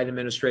remind the Biden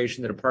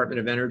administration, the Department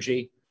of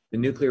Energy, the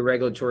Nuclear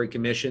Regulatory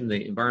Commission,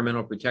 the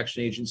Environmental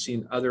Protection Agency,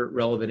 and other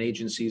relevant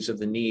agencies of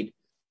the need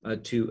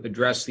to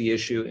address the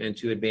issue and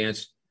to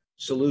advance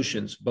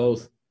solutions,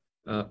 both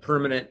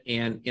permanent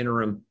and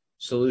interim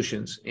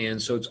solutions. And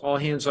so it's all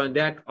hands on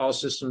deck, all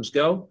systems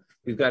go.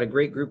 We've got a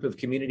great group of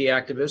community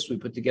activists. We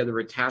put together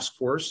a task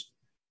force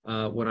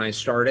when I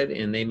started,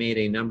 and they made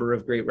a number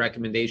of great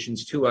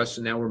recommendations to us.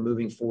 And now we're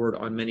moving forward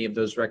on many of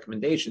those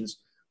recommendations,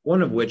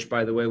 one of which,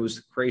 by the way, was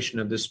the creation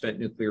of the Spent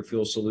Nuclear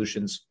Fuel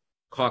Solutions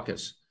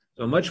Caucus.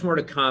 So much more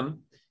to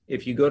come.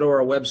 If you go to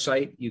our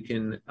website, you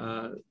can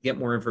get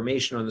more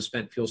information on the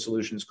Spent Fuel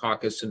Solutions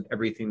Caucus and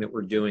everything that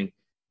we're doing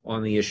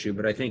on the issue.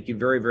 But I thank you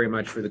very, very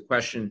much for the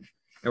question.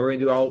 And we're going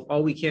to do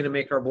all we can to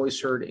make our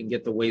voice heard and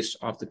get the waste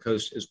off the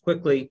coast as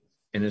quickly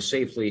and as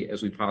safely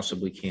as we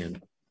possibly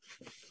can.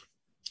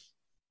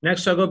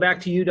 Next, I'll go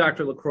back to you,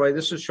 Dr. LaCroix.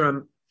 This is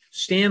from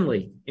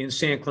Stanley in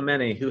San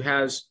Clemente, who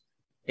has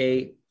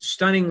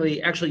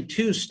actually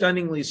two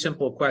stunningly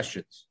simple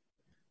questions.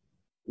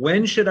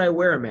 When should I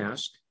wear a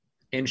mask?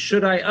 And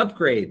should I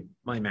upgrade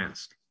my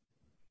mask?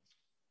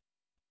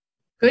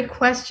 Good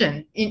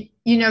question.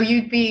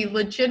 You'd be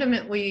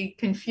legitimately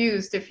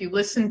confused if you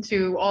listened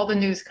to all the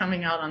news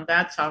coming out on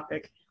that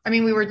topic. I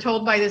mean, we were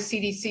told by the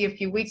CDC a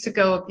few weeks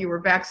ago, if you were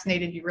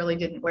vaccinated, you really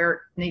didn't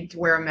need to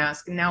wear a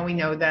mask. And now we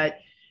know that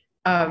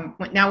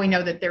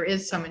there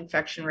is some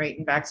infection rate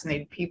in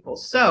vaccinated people.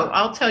 So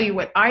I'll tell you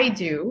what I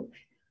do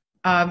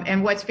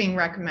and what's being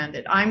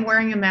recommended. I'm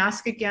wearing a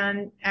mask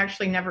again,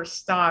 actually never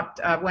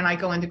stopped when I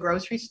go into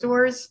grocery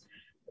stores.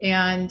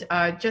 And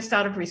just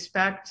out of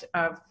respect,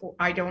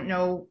 I don't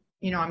know,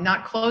 I'm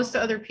not close to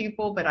other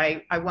people, but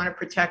I want to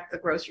protect the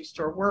grocery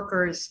store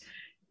workers.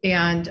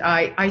 And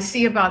I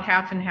see about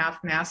half and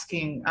half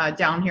masking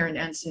down here in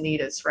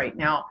Encinitas right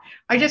now.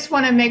 I just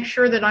want to make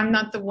sure that I'm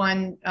not the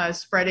one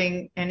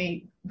spreading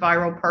any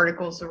viral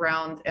particles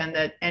around, and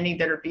that any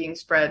that are being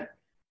spread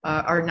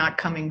are not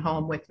coming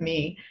home with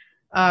me.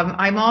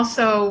 I'm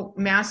also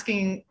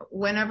masking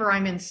whenever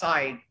I'm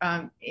inside.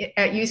 At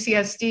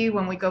UCSD,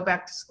 when we go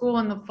back to school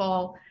in the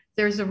fall,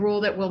 there's a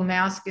rule that we'll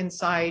mask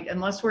inside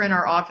unless we're in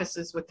our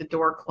offices with the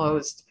door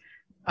closed.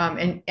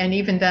 And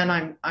even then,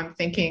 I'm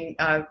thinking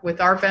with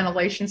our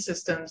ventilation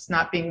systems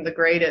not being the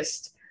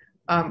greatest,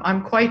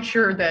 I'm quite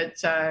sure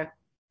that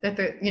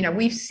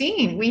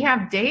we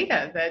have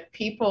data that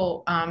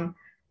people,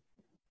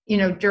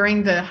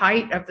 during the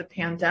height of the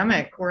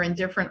pandemic, we're in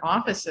different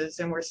offices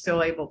and we're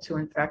still able to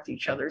infect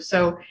each other.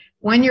 So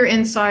when you're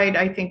inside,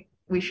 I think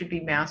we should be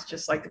masked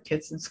just like the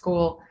kids in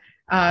school.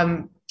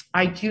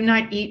 I do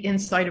not eat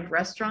inside of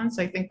restaurants.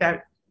 I think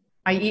that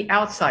I eat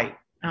outside.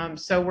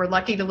 So we're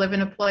lucky to live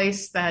in a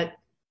place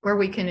where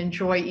we can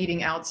enjoy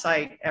eating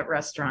outside at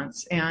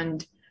restaurants.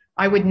 And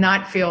I would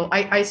not feel,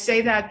 I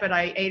say that, but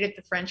I ate at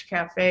the French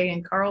Cafe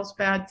in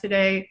Carlsbad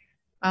today,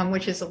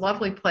 which is a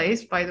lovely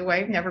place, by the way.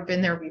 I've never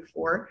been there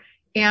before.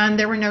 And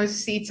there were no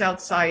seats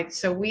outside.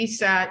 So we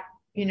sat,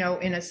 in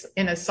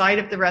a side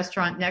of the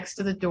restaurant next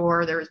to the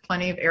door. There was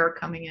plenty of air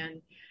coming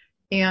in.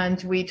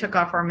 And we took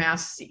off our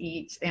masks to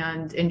eat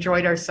and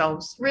enjoyed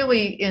ourselves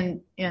really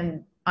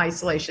in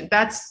isolation.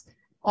 That's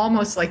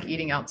almost like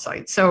eating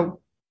outside. So,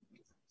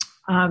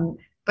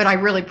 but I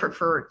really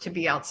prefer to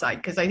be outside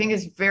because I think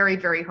it's very,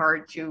 very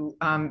hard to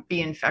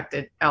be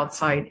infected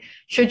outside.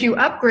 Should you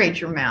upgrade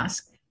your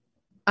mask?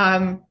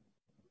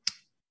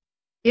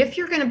 If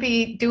you're going to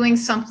be doing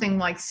something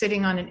like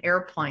sitting on an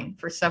airplane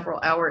for several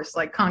hours,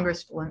 like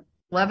Congressman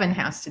Levin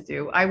has to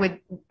do, I would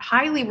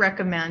highly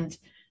recommend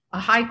a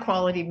high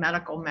quality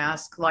medical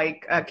mask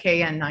like a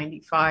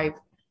KN95.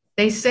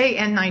 They say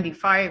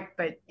N95,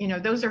 but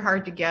those are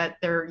hard to get.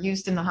 They're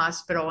used in the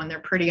hospital and they're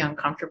pretty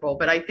uncomfortable.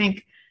 But I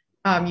think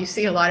you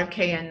see a lot of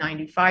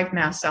KN95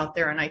 masks out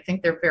there, and I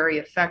think they're very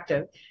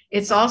effective.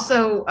 It's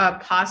also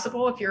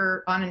possible, if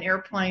you're on an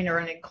airplane or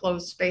an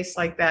enclosed space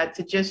like that,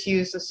 to just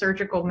use a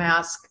surgical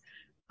mask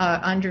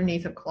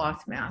underneath a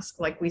cloth mask,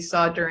 like we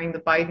saw during the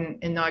Biden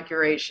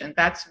inauguration.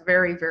 That's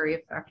very, very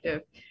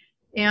effective.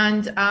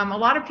 And a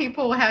lot of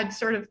people had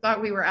sort of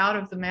thought we were out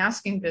of the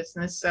masking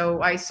business.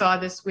 So I saw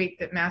this week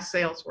that mask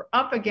sales were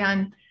up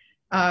again.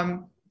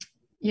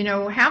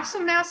 Have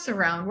some masks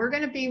around. We're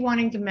going to be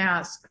wanting to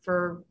mask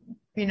for,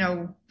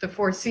 the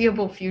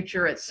foreseeable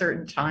future at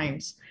certain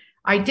times.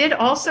 I did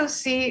also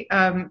see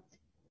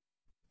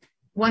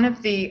one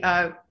of the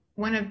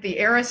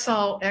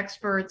aerosol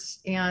experts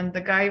and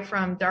the guy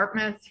from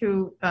Dartmouth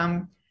who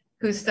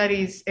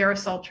studies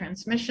aerosol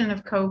transmission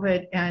of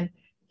COVID, and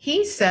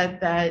he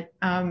said that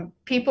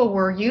people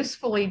were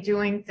usefully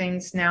doing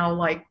things now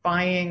like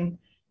buying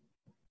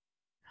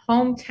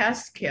home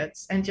test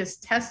kits and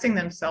just testing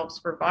themselves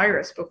for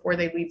virus before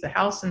they leave the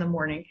house in the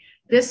morning.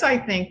 This, I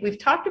think, we've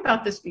talked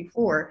about this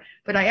before,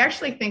 but I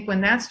actually think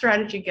when that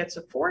strategy gets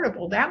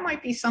affordable, that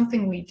might be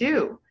something we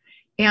do.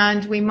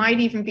 And we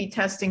might even be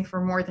testing for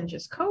more than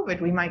just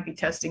COVID. We might be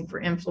testing for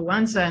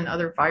influenza and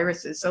other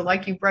viruses. So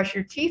like you brush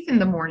your teeth in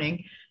the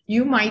morning,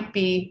 you might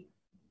be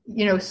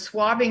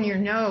swabbing your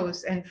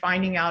nose and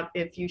finding out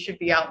if you should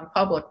be out in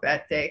public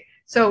that day.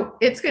 So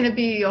it's going to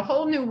be a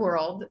whole new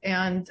world.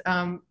 And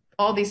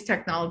all these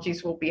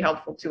technologies will be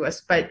helpful to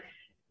us. But,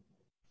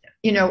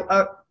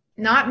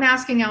 not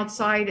masking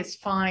outside is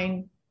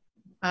fine,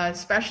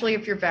 especially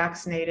if you're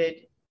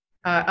vaccinated.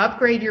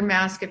 Upgrade your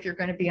mask if you're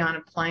going to be on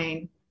a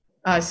plane.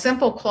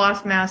 Simple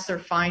cloth masks are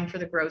fine for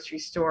the grocery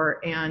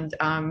store. And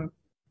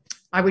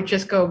I would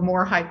just go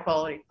more high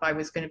quality if I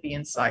was going to be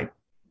inside.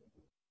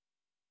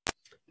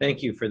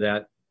 Thank you for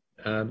that.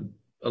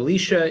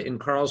 Alicia in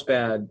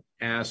Carlsbad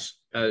asks,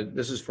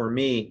 this is for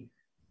me,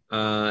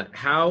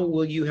 how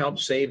will you help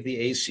save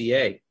the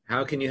ACA?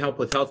 How can you help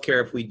with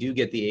healthcare if we do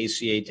get the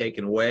ACA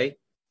taken away?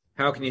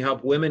 How can you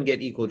help women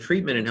get equal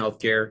treatment in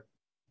healthcare?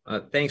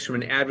 Thanks from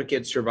an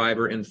advocate,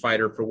 survivor, and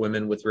fighter for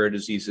women with rare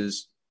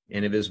diseases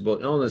and invisible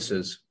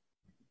illnesses.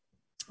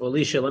 Well,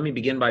 Alicia, let me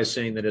begin by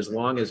saying that as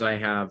long as I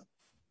have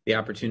the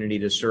opportunity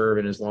to serve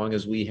and as long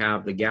as we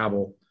have the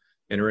gavel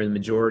and are in the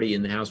majority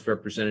in the House of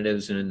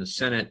Representatives and in the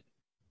Senate,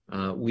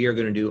 we are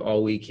going to do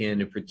all we can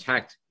to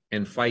protect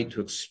and fight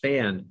to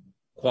expand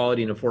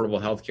quality and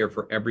affordable health care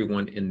for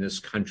everyone in this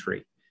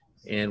country.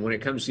 And when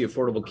it comes to the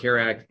Affordable Care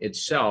Act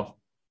itself,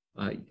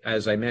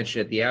 as I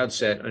mentioned at the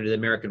outset, under the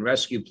American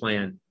Rescue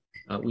Plan,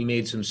 we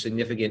made some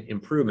significant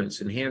improvements,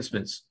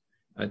 enhancements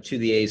to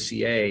the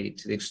ACA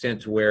to the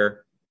extent to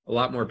where a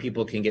lot more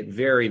people can get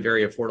very,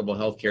 very affordable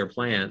health care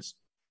plans.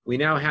 We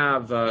now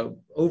have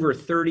over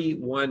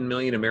 31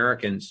 million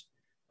Americans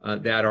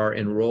that are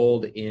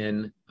enrolled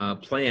in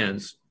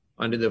plans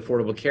under the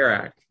Affordable Care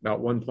Act,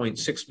 about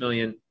 1.6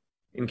 million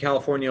in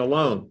California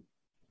alone.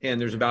 And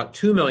there's about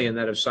 2 million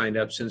that have signed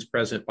up since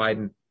President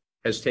Biden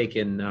has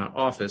taken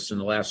office in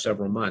the last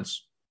several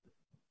months.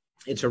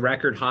 It's a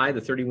record high. The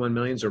 31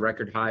 million is a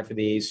record high for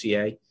the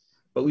ACA,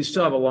 but we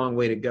still have a long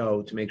way to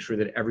go to make sure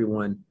that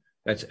everyone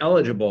that's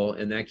eligible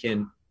and that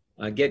can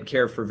get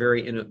care for a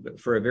very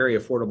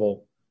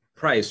affordable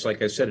price,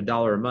 like I said,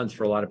 $1 a month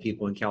for a lot of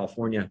people in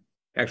California,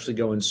 actually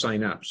go and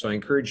sign up. So I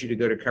encourage you to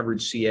go to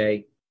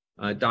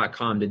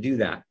coverageca.com to do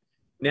that.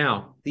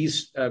 Now,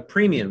 these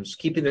premiums,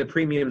 keeping the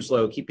premiums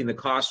low, keeping the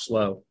costs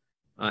low,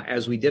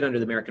 as we did under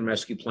the American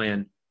Rescue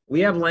Plan,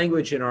 we have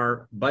language in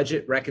our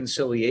budget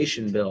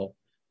reconciliation bill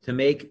to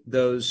make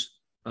those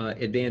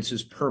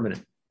advances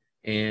permanent.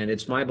 And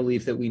it's my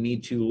belief that we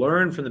need to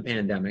learn from the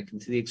pandemic,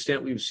 and to the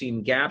extent we've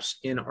seen gaps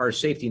in our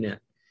safety net,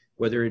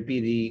 whether it be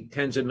the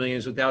tens of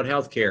millions without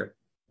health care,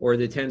 or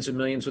the tens of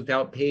millions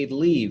without paid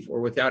leave,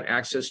 or without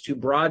access to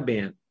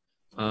broadband,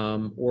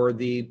 or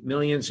the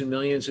millions and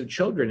millions of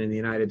children in the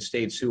United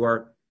States who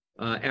are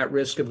at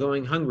risk of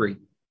going hungry.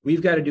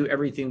 We've got to do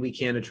everything we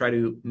can to try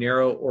to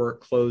narrow or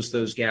close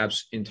those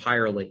gaps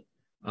entirely.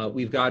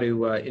 We've got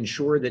to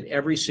ensure that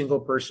every single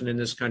person in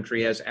this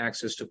country has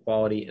access to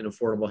quality and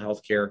affordable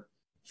health care,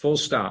 full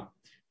stop.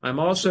 I'm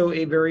also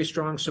a very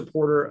strong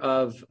supporter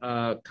of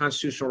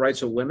constitutional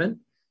rights of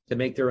women to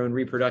make their own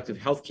reproductive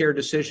health care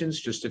decisions.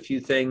 Just a few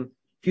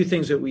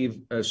things that we've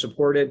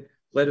supported.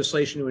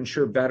 Legislation to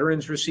ensure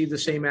veterans receive the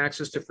same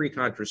access to free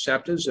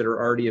contraceptives that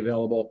are already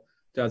available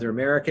to other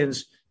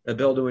Americans. A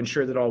bill to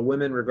ensure that all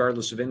women,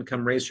 regardless of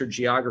income, race, or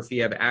geography,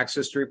 have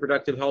access to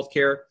reproductive health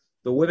care.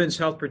 The Women's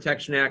Health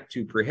Protection Act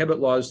to prohibit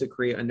laws that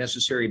create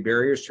unnecessary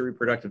barriers to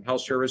reproductive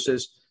health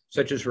services,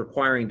 such as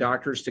requiring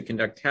doctors to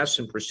conduct tests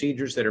and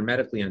procedures that are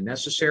medically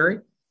unnecessary.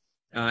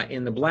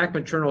 And the Black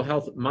Maternal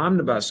Health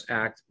Momnibus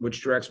Act,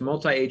 which directs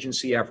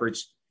multi-agency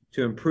efforts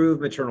to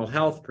improve maternal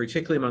health,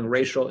 particularly among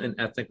racial and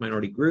ethnic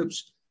minority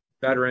groups,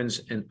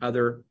 veterans, and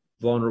other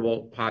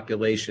vulnerable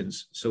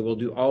populations. So we'll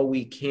do all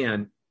we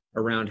can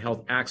around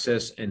health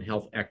access and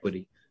health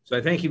equity. So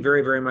I thank you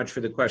very, very much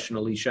for the question,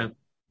 Alicia.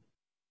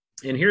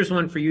 And here's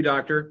one for you,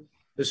 Doctor.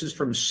 This is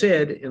from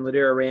Sid in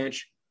Ladera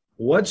Ranch.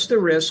 What's the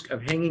risk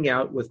of hanging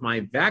out with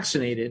my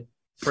vaccinated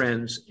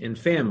friends and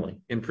family?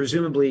 And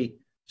presumably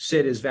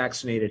Sid is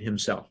vaccinated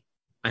himself,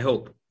 I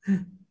hope.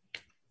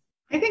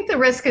 I think the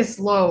risk is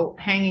low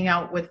hanging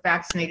out with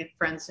vaccinated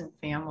friends and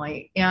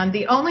family. And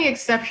the only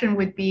exception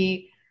would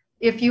be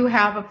if you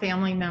have a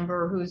family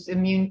member who's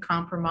immune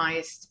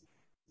compromised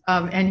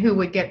and who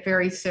would get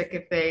very sick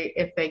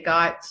if they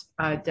got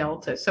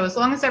Delta. So as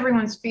long as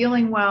everyone's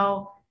feeling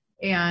well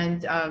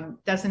and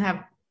doesn't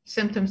have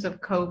symptoms of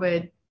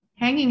COVID,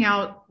 hanging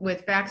out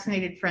with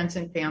vaccinated friends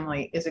and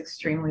family is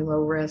extremely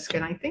low risk.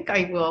 And I think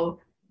I will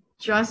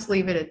just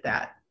leave it at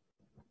that.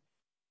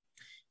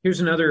 Here's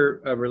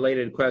another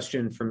related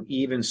question from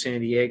Eve in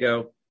San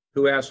Diego,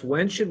 who asked,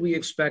 when should we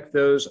expect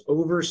those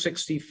over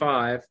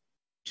 65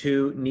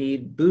 to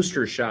need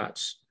booster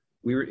shots?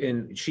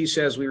 She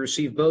says we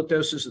received both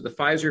doses of the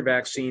Pfizer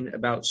vaccine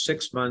about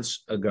 6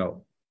 months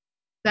ago.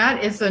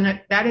 That is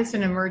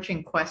an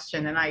emerging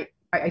question, and I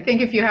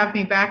think if you have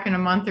me back in a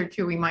month or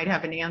two, we might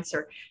have an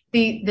answer.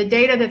 The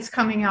data that's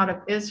coming out of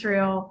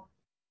Israel,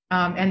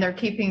 and they're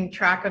keeping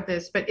track of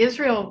this, but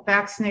Israel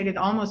vaccinated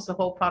almost the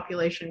whole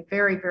population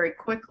very, very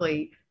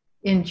quickly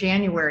in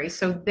January.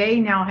 So they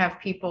now have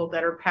people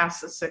that are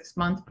past the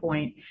 6-month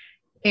point.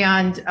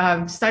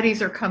 And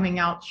studies are coming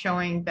out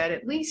showing that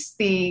at least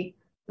the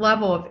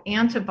level of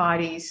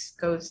antibodies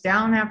goes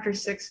down after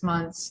 6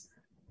 months.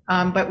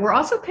 But we're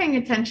also paying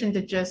attention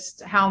to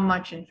just how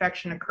much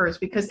infection occurs,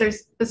 because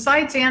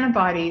besides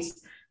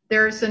antibodies,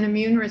 there's an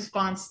immune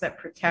response that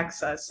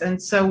protects us. And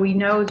so we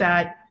know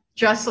that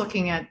just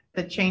looking at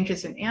the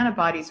changes in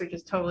antibodies, which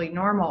is totally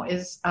normal,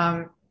 is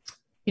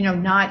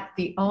not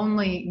the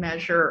only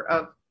measure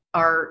of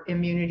our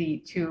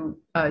immunity to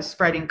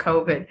spreading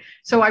COVID.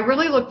 So I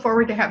really look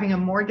forward to having a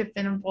more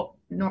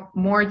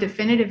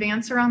definitive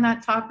answer on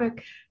that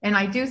topic. And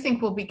I do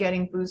think we'll be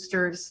getting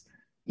boosters,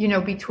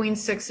 between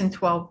 6 and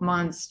 12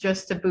 months,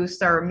 just to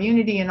boost our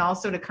immunity and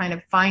also to kind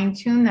of fine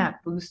tune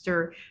that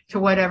booster to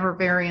whatever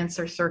variants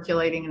are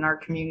circulating in our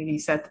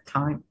communities at the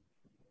time.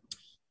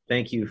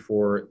 Thank you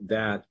for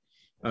that.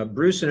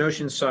 Bruce in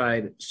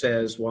Oceanside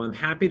says, well, I'm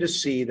happy to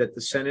see that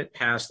the Senate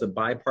passed the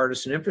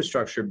bipartisan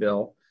infrastructure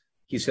bill.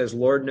 He says,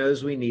 Lord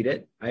knows we need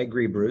it. I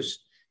agree, Bruce.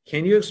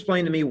 Can you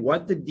explain to me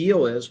what the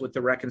deal is with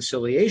the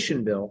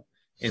reconciliation bill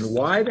and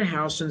why the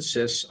House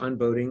insists on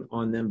voting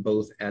on them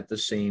both at the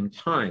same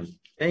time?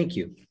 Thank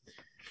you.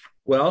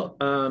 Well,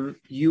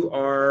 you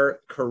are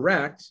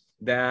correct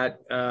that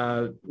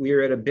we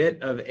are at a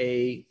bit of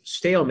a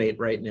stalemate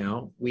right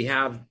now. We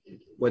have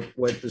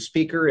what the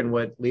Speaker and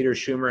what Leader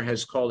Schumer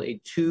has called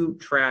a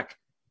two-track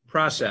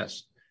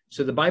process.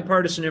 So the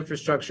bipartisan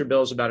infrastructure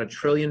bill is about $1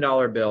 trillion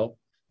bill,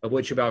 of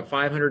which about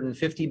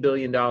 $550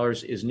 billion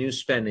is new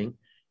spending.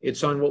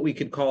 It's on what we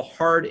could call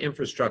hard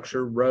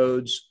infrastructure: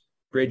 roads,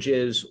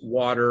 bridges,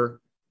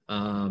 water,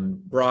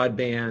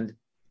 broadband,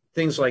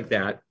 things like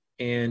that.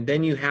 And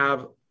then you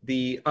have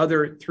the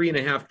other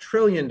 $3.5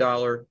 trillion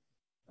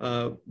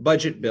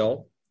budget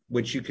bill,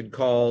 which you could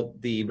call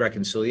the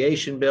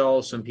reconciliation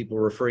bill. Some people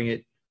are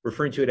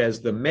referring to it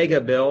as the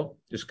mega bill,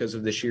 just because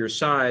of the sheer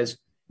size.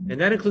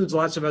 And that includes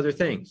lots of other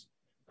things,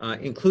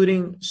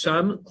 including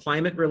some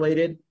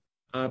climate-related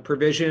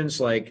provisions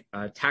like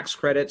tax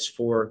credits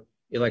for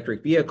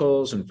electric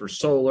vehicles and for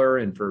solar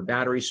and for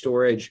battery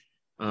storage,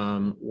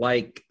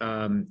 like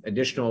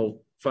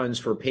additional funds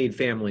for paid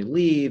family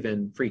leave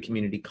and free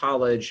community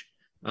college,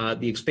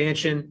 the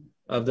expansion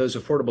of those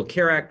Affordable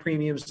Care Act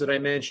premiums that I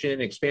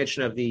mentioned,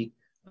 expansion of the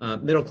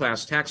middle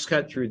class tax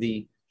cut through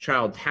the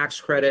child tax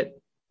credit.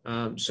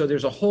 So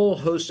there's a whole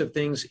host of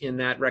things in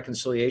that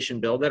reconciliation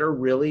bill that are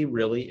really,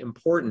 really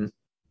important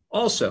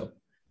also,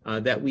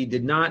 that we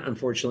did not,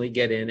 unfortunately,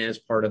 get in as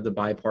part of the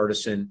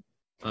bipartisan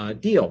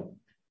deal.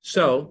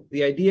 So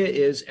the idea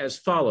is as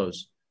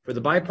follows. For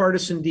the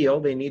bipartisan deal,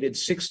 they needed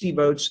 60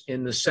 votes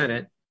in the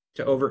Senate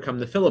to overcome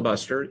the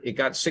filibuster. It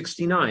got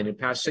 69. It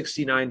passed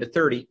 69 to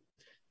 30,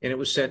 and it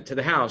was sent to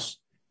the House.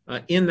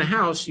 In the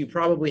House, you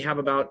probably have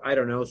about,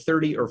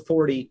 30 or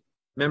 40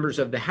 members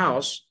of the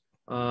House,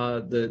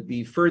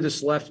 the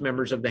furthest left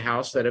members of the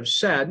House, that have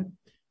said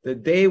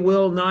that they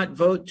will not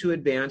vote to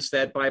advance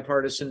that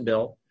bipartisan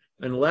bill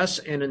unless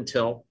and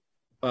until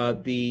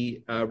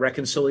the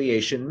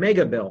reconciliation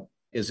mega bill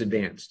is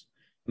advanced.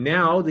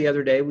 Now, the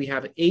other day, we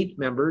have 8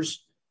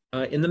 members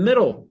in the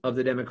middle of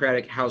the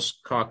Democratic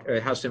House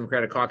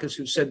Democratic Caucus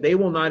who said they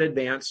will not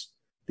advance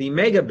the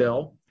mega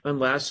bill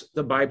unless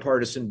the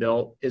bipartisan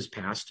bill is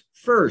passed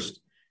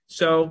first.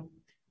 So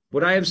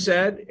what I have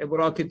said and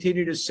what I'll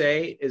continue to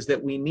say is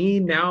that we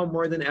need now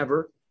more than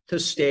ever to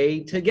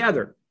stay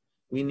together.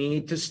 We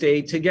need to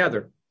stay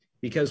together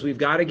because we've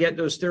got to get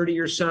those 30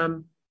 or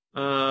some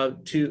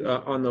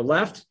on the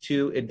left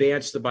to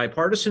advance the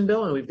bipartisan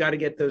bill, and we've got to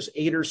get those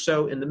 8 or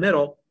so in the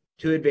middle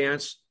to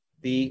advance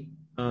the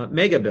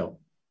mega bill.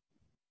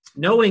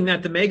 Knowing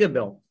that the mega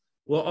bill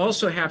will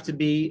also have to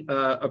be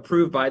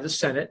approved by the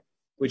Senate,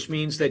 which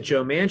means that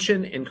Joe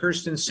Manchin and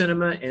Kyrsten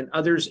Sinema and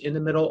others in the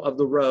middle of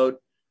the road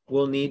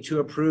will need to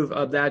approve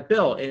of that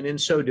bill. And in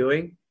so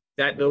doing,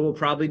 that bill will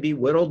probably be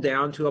whittled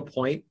down to a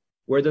point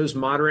where those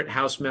moderate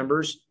House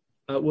members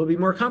will be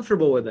more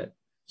comfortable with it.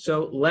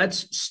 So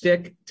let's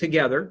stick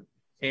together.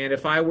 And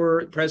if I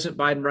were President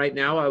Biden right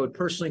now, I would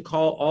personally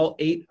call all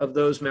 8 of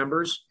those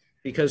members,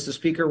 because the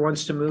Speaker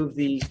wants to move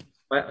the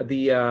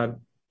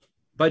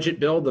budget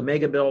bill, the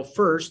mega bill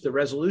first, the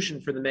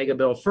resolution for the mega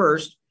bill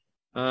first.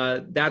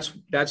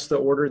 That's the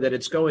order that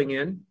it's going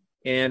in.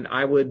 And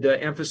I would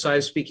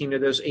emphasize speaking to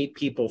those 8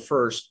 people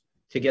first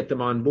to get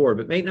them on board.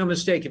 But make no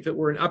mistake, if it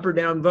were an up or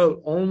down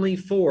vote only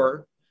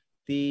for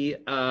the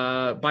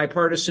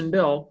bipartisan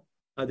bill,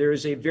 there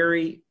is a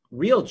very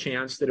real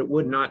chance that it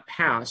would not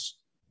pass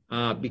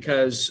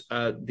because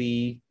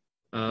the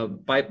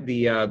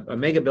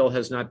mega bill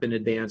has not been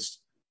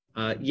advanced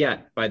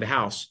yet by the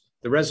House.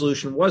 The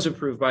resolution was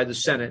approved by the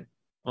Senate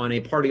on a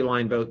party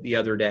line vote the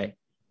other day,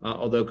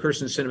 although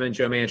Kyrsten Sinema and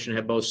Joe Manchin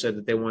have both said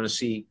that they want to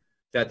see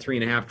that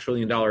 $3.5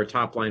 trillion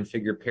top line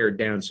figure pared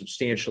down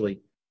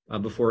substantially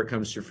before it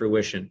comes to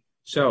fruition.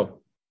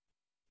 So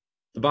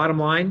the bottom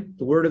line,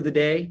 the word of the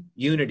day,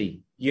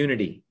 unity,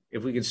 unity.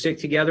 If we can stick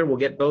together, we'll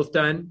get both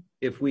done.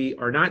 If we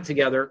are not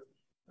together,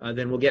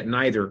 then we'll get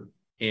neither.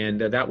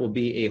 And that will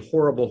be a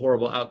horrible,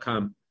 horrible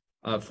outcome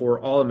for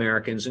all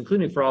Americans,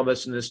 including for all of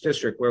us in this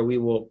district, where we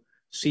will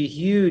see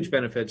huge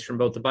benefits from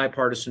both the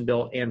bipartisan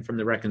bill and from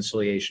the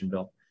reconciliation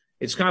bill.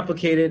 It's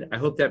complicated. I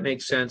hope that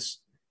makes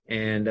sense.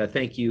 And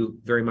thank you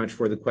very much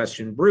for the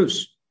question,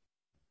 Bruce.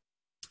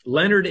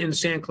 Leonard in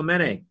San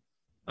Clemente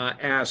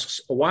asks,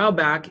 a while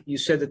back, you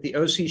said that the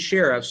OC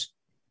sheriffs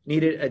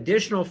needed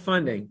additional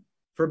funding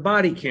for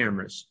body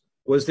cameras.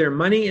 Was there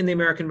money in the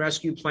American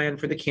Rescue Plan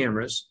for the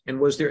cameras? And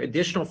was there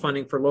additional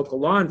funding for local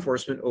law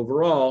enforcement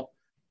overall?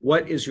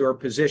 What is your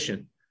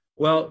position?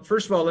 Well,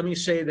 first of all, let me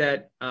say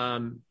that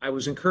I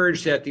was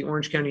encouraged that the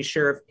Orange County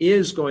Sheriff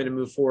is going to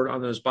move forward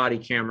on those body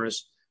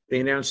cameras. They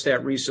announced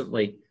that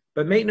recently.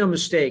 But make no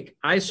mistake,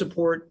 I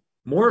support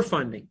more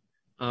funding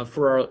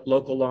for our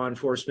local law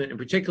enforcement, and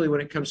particularly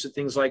when it comes to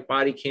things like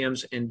body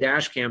cams and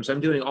dash cams. I'm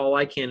doing all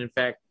I can, in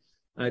fact,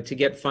 to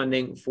get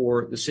funding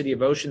for the city of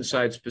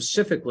Oceanside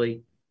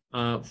specifically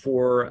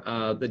for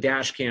the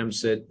dash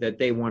cams that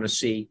they want to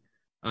see.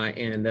 I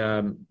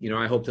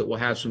hope that we'll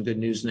have some good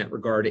news in that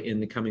regard in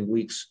the coming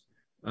weeks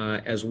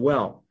as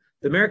well.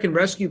 The American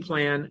Rescue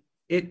Plan,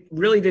 it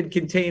really did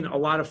contain a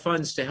lot of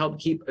funds to help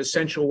keep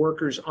essential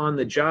workers on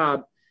the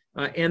job.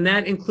 And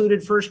that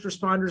included first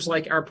responders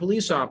like our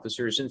police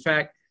officers. In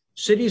fact,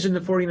 cities in the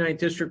 49th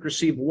District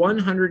received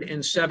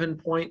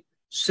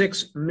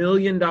 $107.6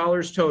 million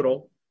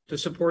total to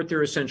support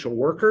their essential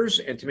workers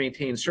and to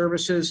maintain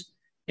services,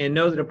 and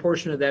know that a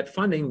portion of that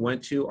funding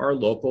went to our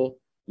local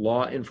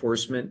law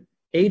enforcement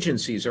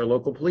agencies, our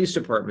local police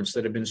departments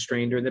that have been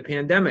strained during the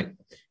pandemic.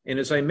 And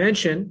as I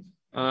mentioned,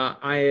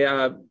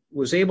 I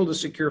was able to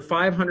secure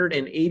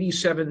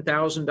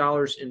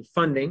 $587,000 in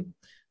funding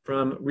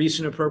from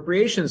recent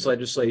appropriations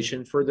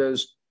legislation for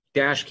those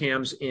dash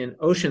cams in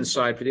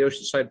Oceanside, for the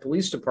Oceanside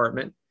Police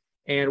Department.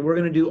 And we're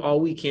going to do all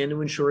we can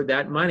to ensure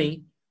that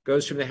money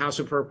goes from the House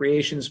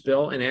Appropriations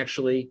Bill and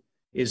actually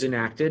is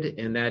enacted,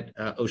 and that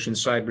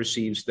Oceanside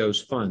receives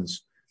those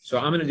funds. So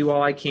I'm going to do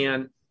all I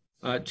can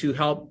to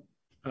help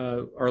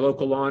our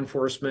local law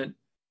enforcement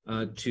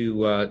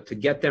to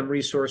get them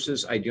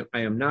resources. I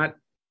am not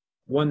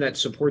one that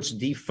supports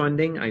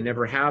defunding. I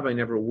never have. I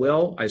never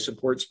will. I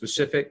support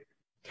specific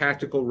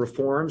tactical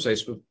reforms. I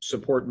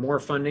support more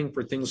funding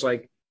for things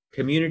like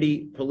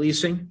community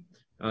policing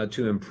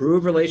to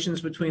improve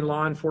relations between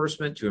law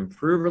enforcement, to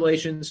improve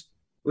relations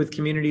with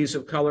communities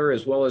of color,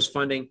 as well as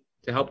funding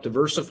to help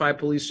diversify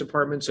police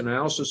departments. And I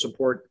also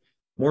support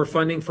more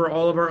funding for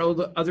all of our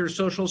other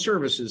social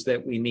services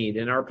that we need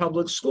in our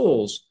public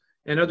schools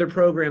and other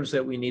programs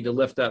that we need to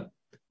lift up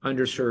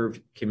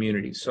underserved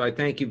communities. So I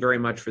thank you very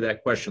much for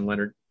that question,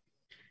 Leonard.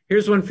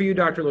 Here's one for you,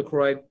 Dr.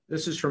 LaCroix.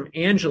 This is from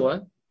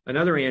Angela,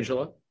 another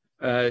Angela,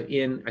 I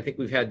think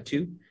we've had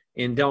two,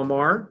 in Del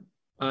Mar.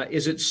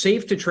 Is it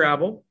safe to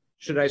travel?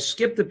 Should I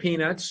skip the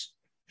peanuts?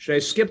 Should I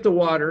skip the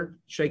water?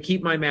 Should I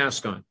keep my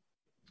mask on?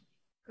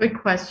 Good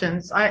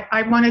questions.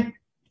 I want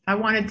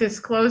to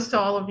disclose to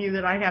all of you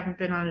that I haven't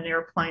been on an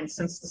airplane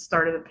since the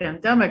start of the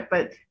pandemic,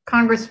 but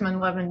Congressman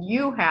Levin,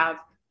 you have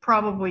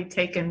probably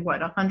taken,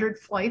 100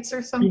 flights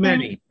or something? Too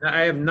many.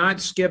 I have not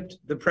skipped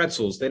the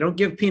pretzels. They don't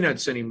give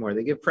peanuts anymore.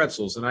 They give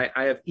pretzels, and I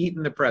have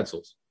eaten the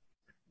pretzels.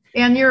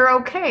 And you're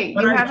okay.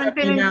 But you I haven't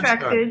been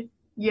infected.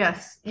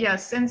 Yes.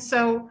 And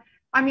so,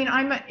 I mean,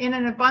 I'm in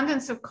an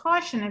abundance of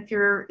caution. If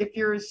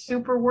you're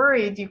super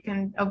worried, you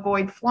can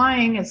avoid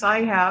flying, as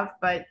I have.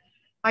 But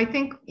I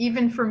think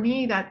even for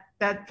me,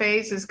 that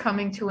phase is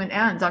coming to an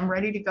end. I'm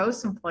ready to go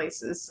some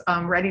places.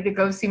 I'm ready to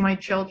go see my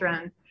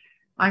children.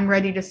 I'm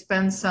ready to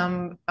spend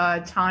some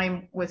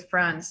time with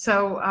friends.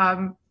 So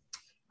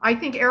I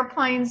think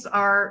airplanes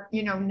are,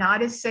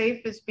 not as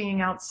safe as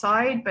being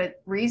outside,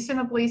 but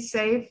reasonably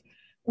safe.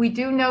 We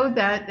do know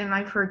that, and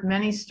I've heard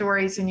many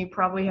stories, and you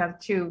probably have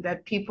too,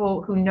 that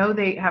people who know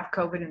they have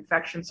COVID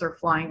infections are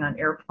flying on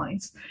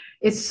airplanes.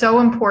 It's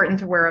so important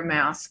to wear a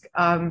mask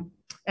and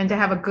to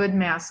have a good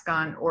mask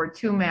on, or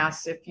two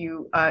masks if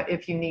you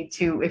need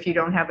to. If you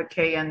don't have a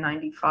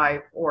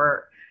KN95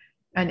 or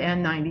an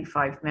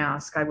N95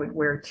 mask, I would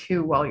wear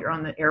two while you're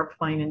on the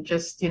airplane, and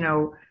just,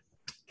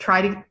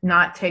 try to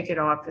not take it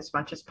off as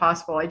much as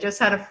possible. I just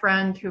had a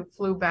friend who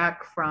flew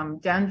back from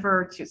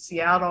Denver to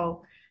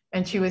Seattle,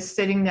 and she was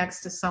sitting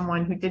next to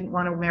someone who didn't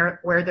want to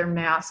wear their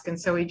mask. And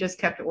so he just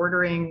kept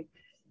ordering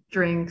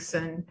drinks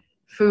and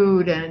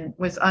food and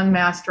was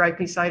unmasked right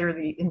beside her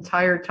the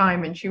entire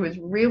time. And she was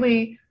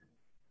really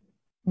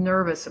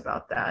nervous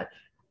about that.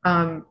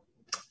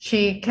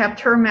 She kept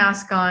her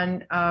mask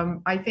on.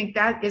 I think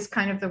that is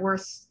kind of the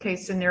worst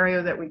case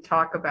scenario that we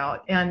talk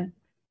about. And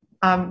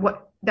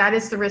that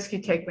is the risk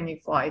you take when you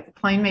fly. The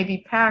plane may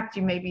be packed.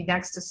 You may be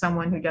next to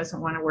someone who doesn't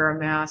want to wear a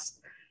mask,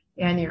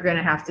 and you're going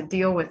to have to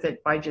deal with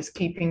it by just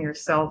keeping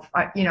yourself,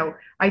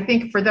 I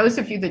think for those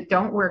of you that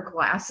don't wear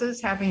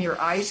glasses, having your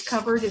eyes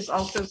covered is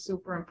also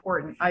super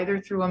important,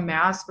 either through a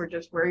mask or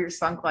just wear your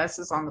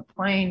sunglasses on the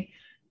plane.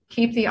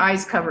 Keep the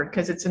eyes covered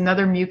because it's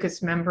another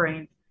mucous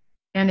membrane.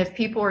 And if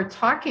people are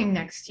talking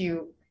next to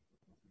you,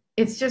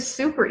 it's just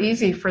super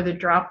easy for the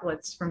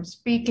droplets from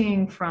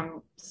speaking,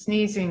 from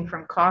sneezing,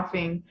 from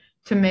coughing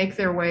to make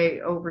their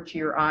way over to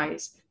your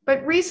eyes.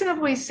 But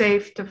reasonably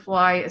safe to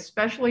fly,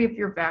 especially if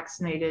you're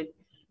vaccinated.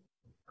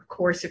 Of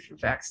course, if you're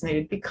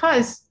vaccinated,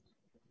 because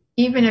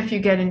even if you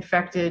get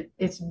infected,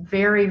 it's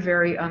very,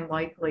 very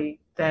unlikely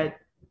that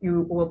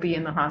you will be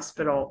in the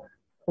hospital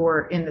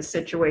or in the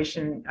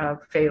situation of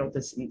fatal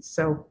disease.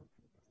 So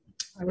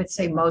I would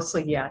say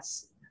mostly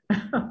yes,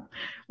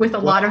 with a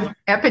lot of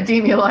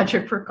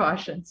epidemiologic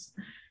precautions.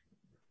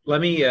 Let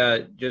me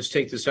just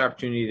take this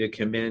opportunity to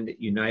commend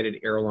United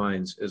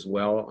Airlines as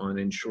well on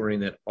ensuring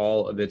that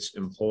all of its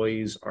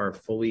employees are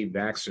fully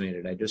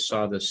vaccinated. I just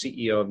saw the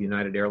CEO of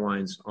United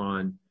Airlines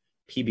on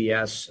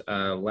PBS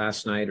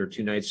last night or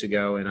 2 nights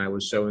ago, and I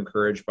was so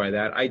encouraged by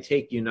that. I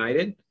take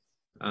United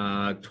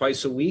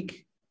twice a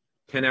week,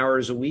 10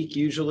 hours a week,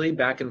 usually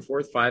back and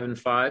forth, 5 and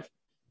 5.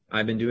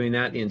 I've been doing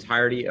that the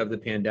entirety of the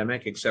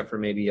pandemic, except for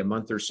maybe a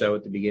month or so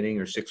at the beginning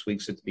or 6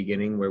 weeks at the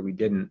beginning where we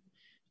didn't.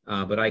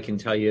 But I can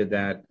tell you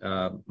that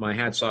my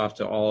hat's off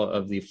to all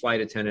of the flight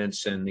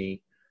attendants and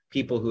the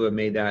people who have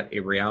made that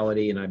a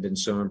reality. And I've been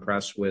so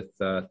impressed with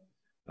the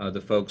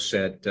folks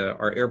at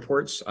our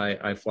airports.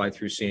 I fly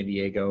through San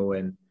Diego,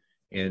 and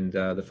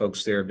the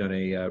folks there have done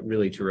a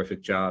really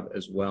terrific job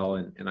as well.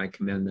 And I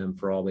commend them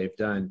for all they've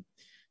done.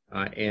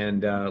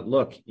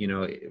 Look,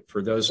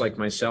 for those like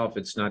myself,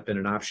 it's not been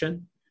an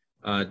option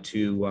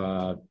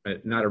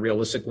not a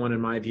realistic one in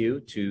my view,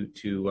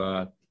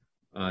 to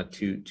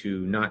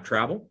not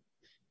travel.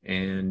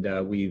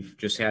 And we've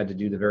just had to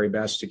do the very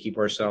best to keep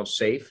ourselves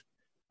safe.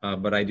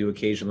 But I do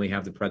occasionally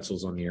have the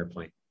pretzels on the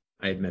airplane.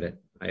 I admit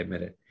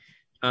it.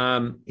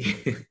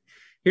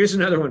 Here's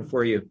another one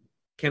for you.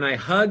 Can I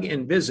hug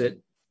and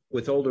visit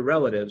with older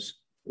relatives?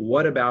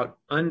 What about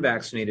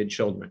unvaccinated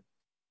children?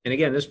 And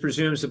again, this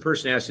presumes the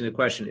person asking the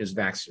question is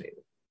vaccinated.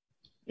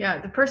 Yeah,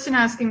 the person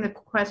asking the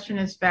question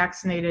is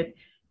vaccinated.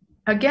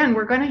 Again,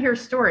 we're going to hear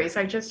stories.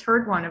 I just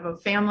heard one of a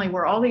family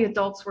where all the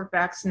adults were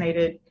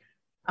vaccinated,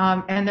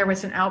 and there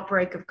was an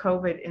outbreak of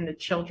COVID in the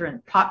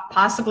children,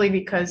 possibly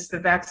because the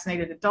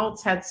vaccinated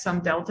adults had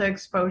some Delta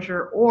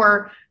exposure,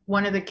 or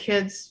one of the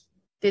kids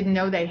didn't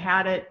know they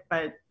had it,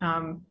 but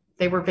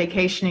they were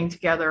vacationing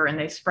together and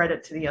they spread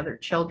it to the other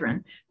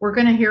children. We're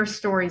going to hear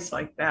stories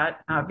like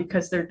that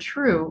because they're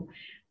true.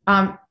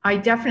 I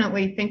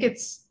definitely think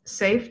it's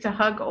safe to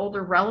hug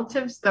older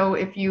relatives, though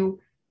if you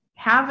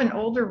have an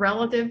older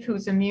relative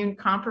who's immune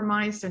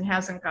compromised and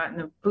hasn't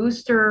gotten a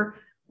booster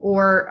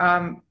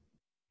or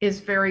is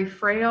very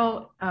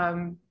frail,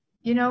 I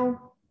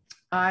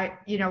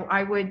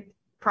would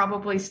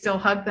probably still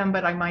hug them,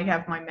 but I might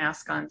have my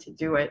mask on to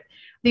do it.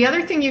 The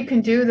other thing you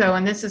can do, though,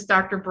 and this is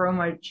Dr.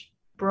 Bromage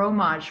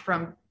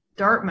from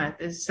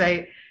Dartmouth, is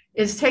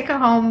take a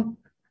home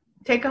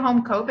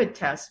COVID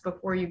test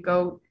before you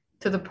go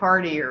to the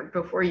party or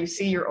before you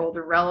see your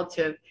older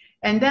relative.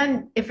 And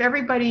then if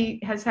everybody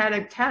has had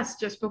a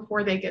test just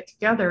before they get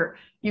together,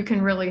 you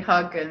can really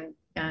hug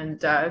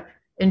and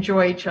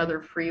enjoy each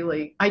other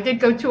freely. I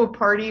did go to a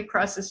party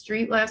across the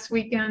street last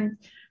weekend,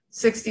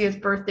 60th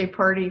birthday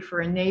party for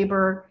a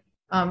neighbor.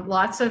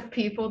 Lots of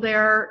people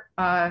there.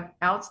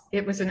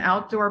 It was an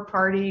outdoor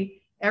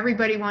party.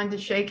 Everybody wanted to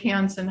shake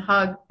hands and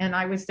hug, and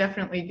I was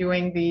definitely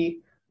doing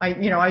the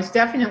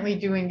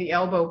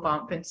elbow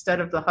bump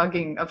instead of the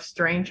hugging of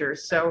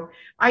strangers. So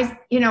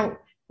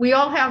we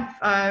all have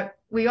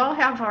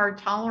our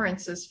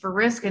tolerances for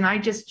risk, and I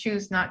just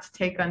choose not to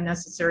take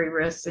unnecessary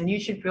risks. And you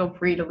should feel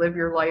free to live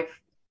your life,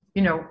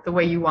 the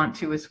way you want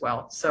to as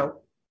well.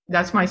 So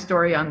that's my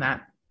story on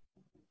that.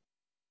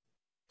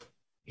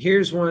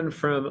 Here's one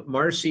from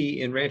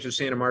Marcy in Rancho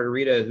Santa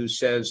Margarita, who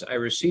says, I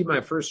received my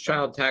first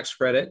child tax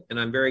credit, and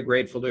I'm very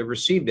grateful to have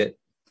received it.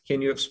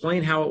 Can you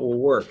explain how it will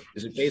work?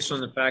 Is it based on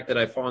the fact that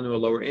I fall into a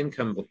lower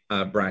income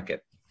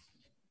bracket?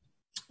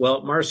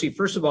 Well, Marcy,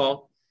 first of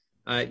all,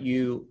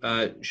 you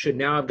should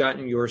now have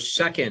gotten your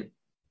second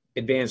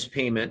advance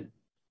payment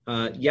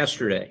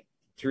yesterday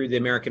through the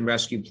American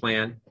Rescue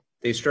Plan.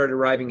 They started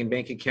arriving in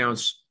bank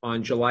accounts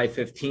on July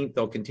 15th.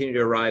 They'll continue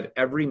to arrive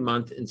every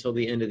month until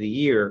the end of the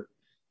year.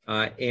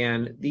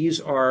 And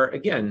these are,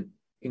 again,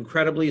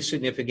 incredibly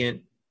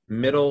significant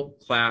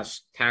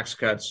middle-class tax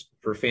cuts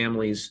for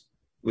families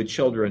with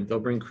children. They'll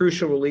bring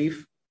crucial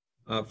relief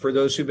for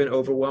those who've been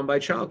overwhelmed by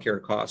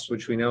childcare costs,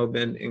 which we know have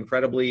been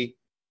incredibly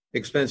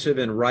expensive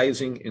and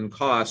rising in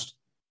cost.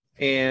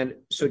 And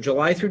so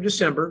July through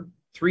December,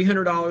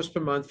 $300 per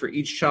month for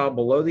each child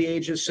below the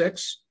age of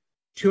 6,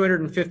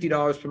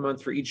 $250 per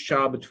month for each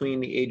child between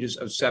the ages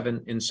of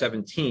 7 and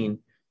 17.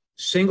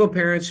 Single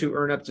parents who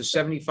earn up to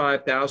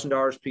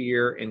 $75,000 per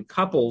year and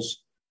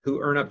couples who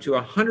earn up to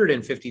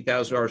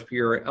 $150,000 per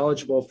year are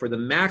eligible for the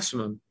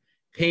maximum.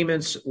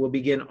 Payments will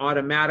begin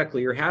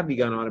automatically or have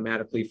begun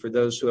automatically for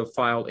those who have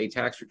filed a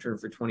tax return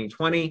for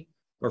 2020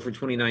 or for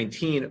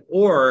 2019,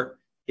 or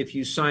if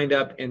you signed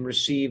up and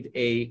received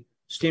a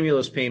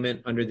stimulus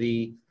payment under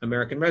the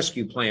American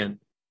Rescue Plan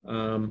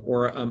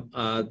or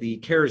the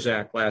CARES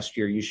Act last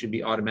year, you should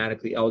be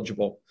automatically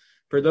eligible.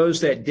 For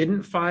those that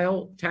didn't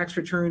file tax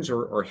returns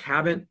or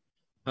haven't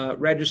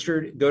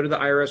registered, go to the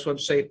IRS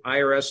website,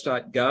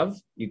 irs.gov.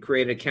 You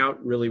create an account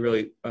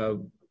really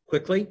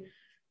quickly.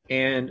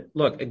 And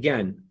look,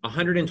 again,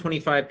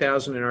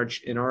 125,000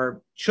 in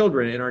our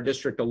children in our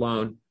district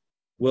alone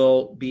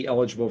will be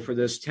eligible for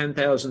this.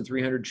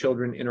 10,300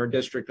 children in our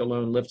district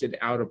alone lifted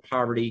out of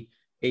poverty.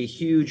 a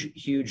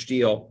huge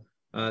deal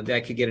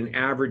that could get an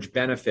average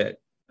benefit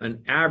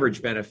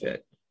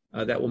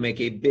that will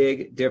make a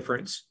big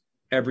difference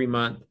every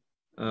month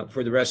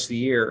for the rest of the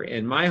year.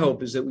 And my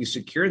hope is that we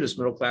secure this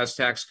middle class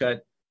tax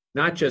cut,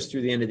 not just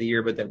through the end of the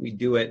year, but that we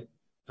do it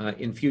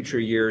in future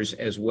years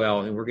as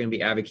well. And we're going to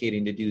be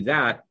advocating to do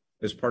that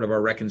as part of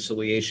our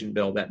reconciliation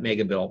bill, that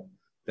mega bill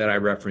that I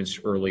referenced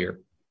earlier.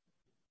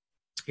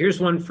 Here's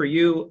one for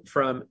you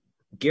from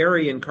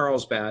Gary in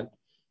Carlsbad.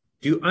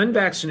 Do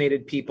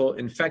unvaccinated people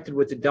infected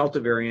with the Delta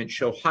variant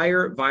show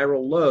higher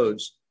viral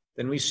loads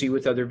than we see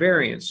with other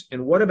variants?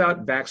 And what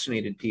about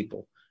vaccinated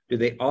people? Do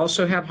they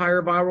also have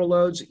higher viral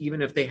loads,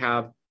 even if they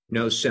have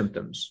no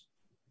symptoms?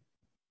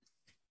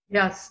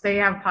 Yes, they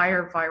have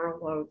higher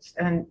viral loads,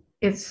 and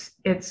it's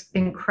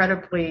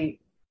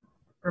incredibly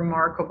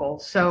remarkable.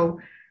 So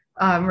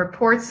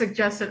reports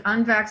suggest that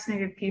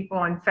unvaccinated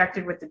people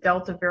infected with the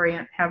Delta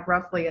variant have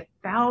roughly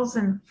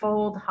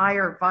 1,000-fold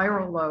higher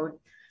viral load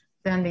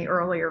than the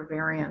earlier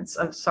variants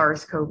of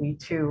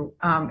SARS-CoV-2.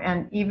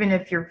 And even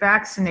if you're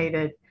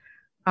vaccinated,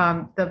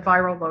 the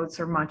viral loads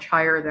are much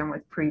higher than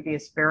with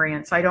previous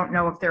variants. I don't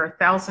know if they're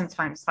 1,000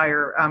 times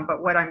higher,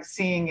 but what I'm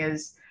seeing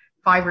is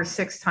 5 or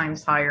 6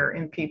 times higher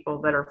in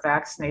people that are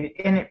vaccinated.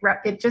 And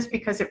it just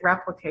because it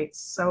replicates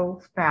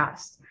so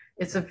fast.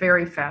 It's a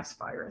very fast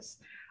virus.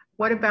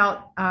 What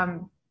about,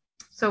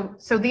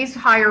 so these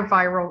higher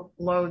viral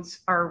loads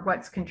are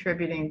what's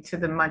contributing to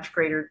the much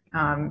greater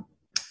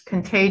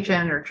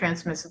contagion or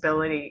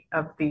transmissibility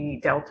of the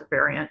Delta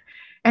variant.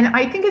 And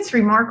I think it's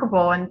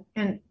remarkable,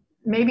 and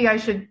maybe I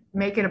should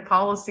make it a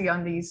policy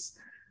on these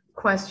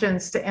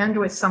questions to end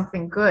with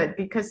something good,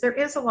 because there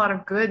is a lot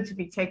of good to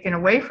be taken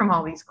away from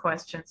all these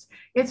questions.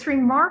 It's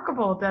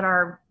remarkable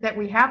that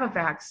we have a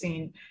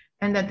vaccine,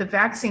 and that the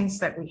vaccines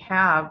that we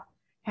have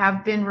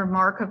been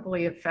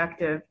remarkably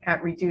effective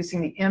at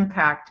reducing the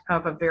impact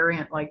of a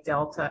variant like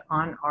Delta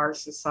on our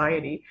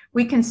society.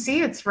 We can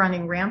see it's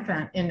running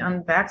rampant in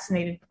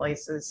unvaccinated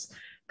places,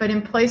 but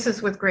in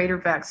places with greater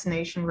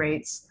vaccination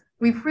rates,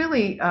 we've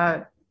really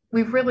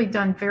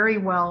done very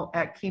well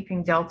at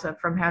keeping Delta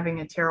from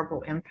having a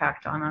terrible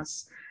impact on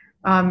us.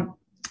 And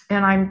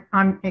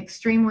I'm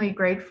extremely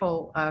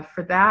grateful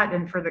for that,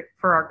 and for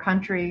our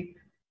country,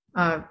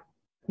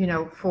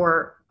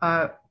 for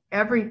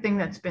everything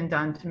that's been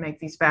done to make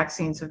these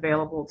vaccines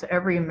available to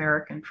every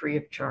American free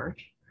of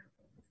charge.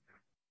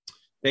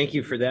 Thank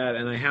you for that.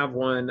 And I have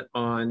one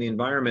on the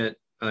environment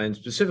and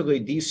specifically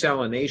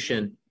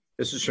desalination.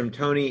 This is from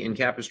Tony in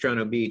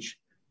Capistrano Beach,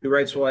 who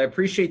writes, well, I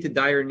appreciate the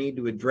dire need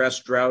to address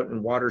drought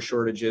and water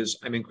shortages.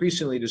 I'm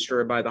increasingly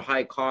disturbed by the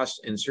high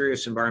cost and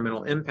serious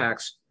environmental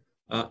impacts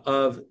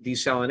of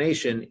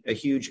desalination, a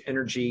huge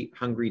energy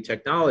hungry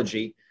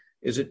technology.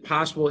 Is it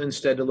possible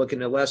instead to look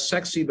into less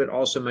sexy, but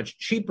also much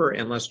cheaper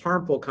and less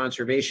harmful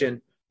conservation,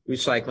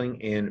 recycling,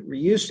 and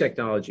reuse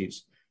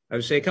technologies? I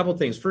would say a couple of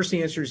things. First,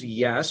 the answer is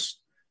yes.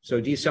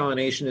 So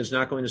desalination is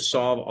not going to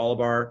solve all of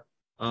our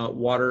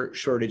water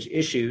shortage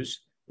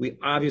issues. We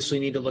obviously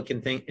need to look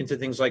into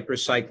things like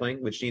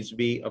recycling, which needs to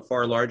be a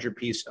far larger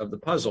piece of the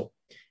puzzle.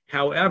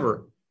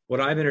 However,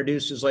 what I've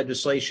introduced is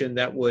legislation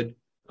that would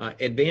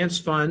advance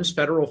funds,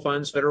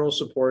 federal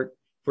support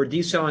for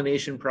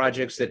desalination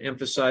projects that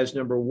emphasize,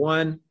 number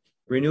one,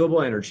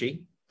 renewable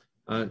energy,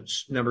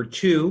 number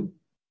two,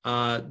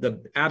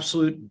 the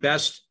absolute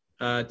best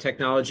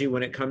technology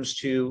when it comes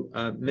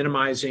to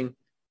minimizing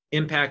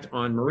impact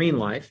on marine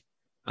life,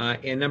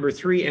 and number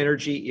three,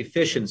 energy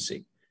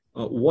efficiency.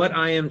 What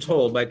I am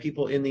told by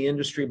people in the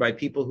industry, by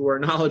people who are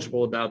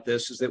knowledgeable about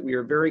this, is that we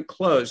are very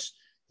close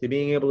to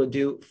being able to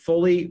do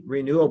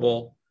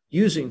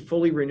using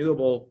fully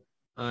renewable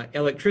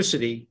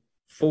electricity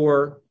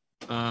for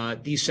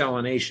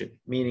desalination,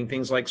 meaning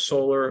things like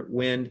solar,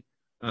 wind,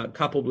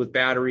 coupled with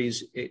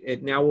batteries.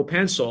 It now will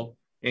pencil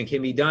and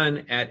can be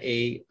done at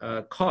a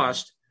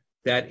cost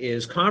that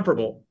is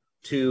comparable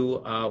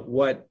to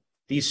what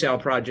desal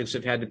projects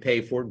have had to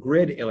pay for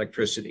grid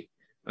electricity.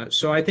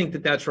 So I think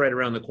that that's right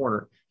around the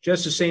corner.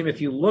 Just the same,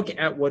 if you look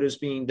at what is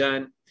being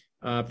done,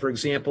 for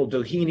example,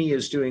 Doheny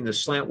is doing the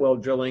slant well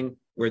drilling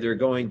where they're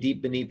going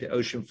deep beneath the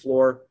ocean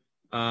floor.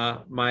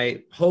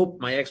 My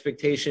hope, my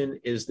expectation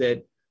is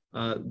that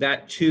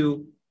that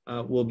too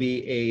will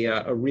be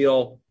a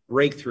real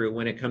breakthrough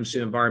when it comes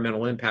to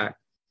environmental impact.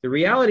 The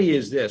reality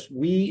is this: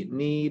 we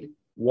need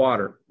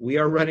water. We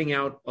are running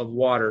out of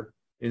water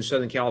in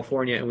Southern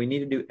California, and we need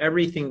to do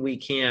everything we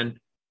can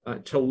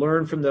to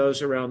learn from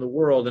those around the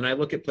world. And I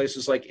look at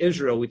places like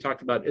Israel. We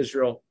talked about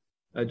Israel,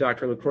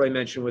 Dr. LaCroix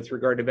mentioned with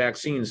regard to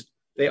vaccines.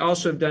 They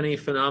also have done a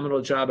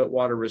phenomenal job at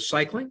water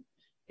recycling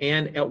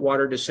and at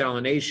water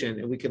desalination,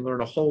 and we can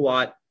learn a whole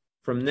lot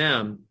from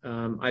them.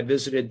 I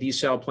visited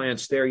desal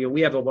plants there.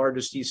 We have the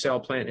largest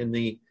desal plant in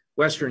the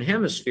Western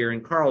Hemisphere in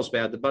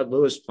Carlsbad, the Bud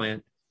Lewis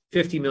plant,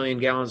 50 million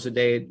gallons a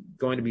day,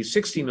 going to be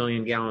 60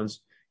 million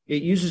gallons.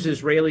 It uses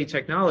Israeli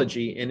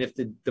technology, and if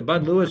the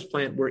Bud Lewis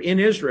plant were in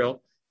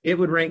Israel, it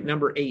would rank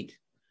number 8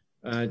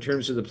 in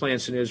terms of the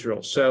plants in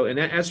Israel. So, and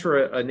that's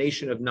for a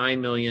nation of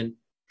 9 million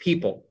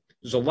people.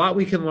 There's a lot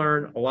we can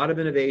learn, a lot of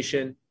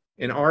innovation,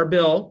 in our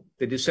bill,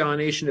 the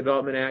Desalination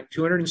Development Act,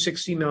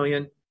 $260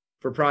 million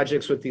for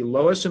projects with the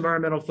lowest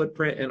environmental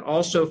footprint and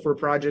also for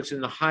projects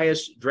in the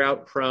highest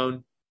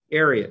drought-prone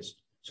areas.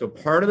 So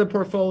part of the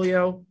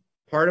portfolio,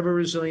 part of a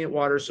resilient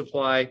water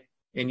supply,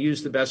 and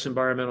use the best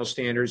environmental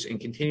standards and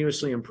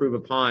continuously improve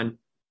upon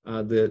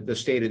the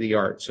state of the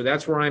art. So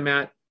that's where I'm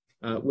at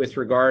with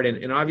regard.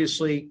 And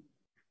obviously,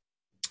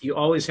 you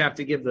always have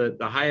to give the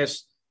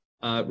highest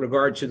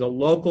regard to the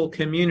local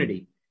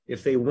community.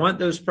 If they want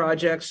those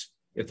projects,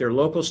 if their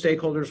local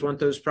stakeholders want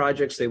those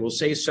projects, they will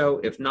say so.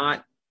 If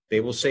not, they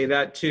will say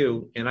that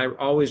too. And I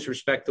always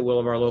respect the will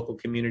of our local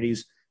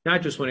communities,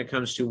 not just when it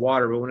comes to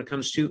water, but when it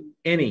comes to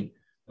any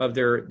of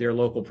their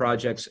local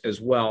projects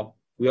as well.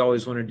 We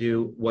always want to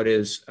do what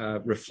is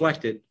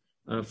reflected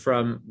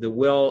from the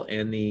will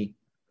and the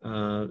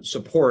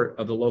support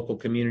of the local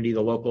community,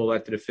 the local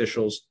elected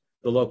officials,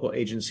 the local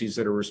agencies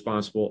that are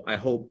responsible. I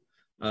hope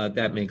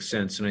that makes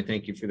sense. And I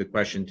thank you for the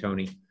question,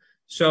 Tony.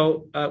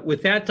 So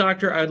with that,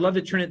 Doctor, I'd love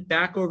to turn it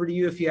back over to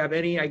you if you have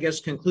any, I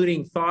guess,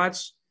 concluding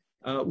thoughts,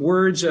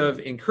 words of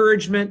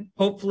encouragement,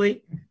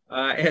 hopefully,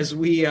 as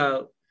we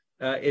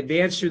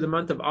advance through the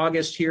month of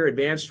August here,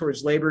 advance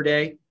towards Labor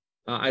Day.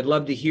 I'd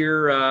love to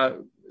hear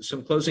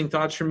some closing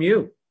thoughts from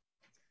you.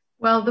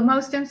 Well, the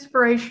most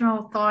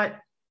inspirational thought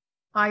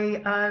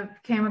I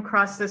came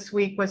across this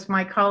week was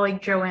my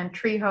colleague Joanne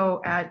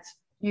Trejo at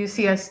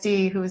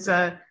UCSD, who's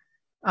a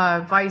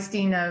vice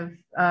dean of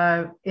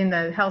in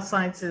the Health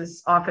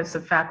Sciences Office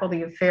of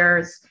Faculty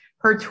Affairs.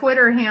 Her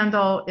Twitter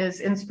handle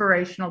is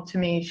inspirational to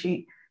me.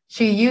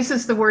 She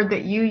uses the word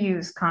that you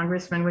use,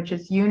 Congressman, which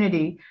is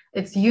unity.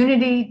 It's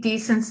unity,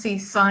 decency,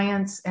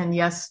 science, and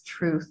yes,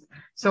 truth.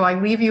 So I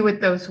leave you with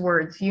those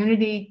words: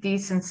 unity,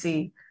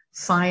 decency,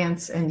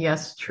 science, and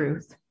yes,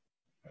 truth.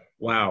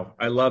 Wow,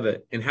 I love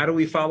it. And how do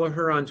we follow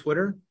her on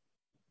Twitter?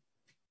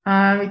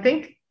 I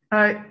think,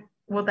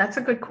 well, that's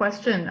a good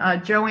question.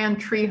 Joanne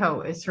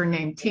Trejo is her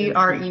name, Trejo,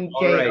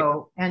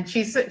 right. And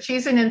she's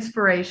an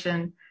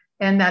inspiration,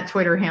 and that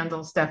Twitter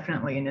handle is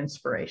definitely an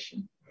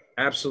inspiration.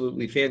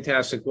 Absolutely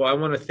fantastic. Well, I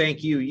want to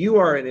thank you. You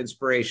are an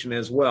inspiration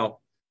as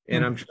well.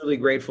 And I'm truly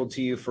grateful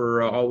to you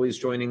for always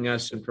joining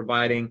us and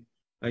providing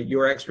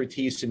your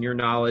expertise and your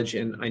knowledge.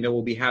 And I know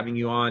we'll be having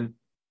you on,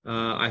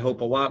 I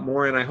hope, a lot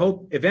more. And I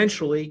hope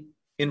eventually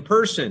in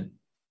person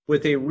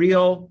with a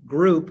real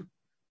group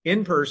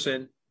in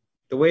person,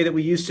 the way that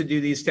we used to do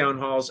these town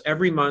halls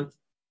every month,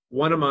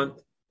 one a month,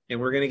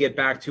 and we're going to get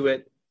back to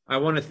it. I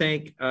want to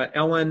thank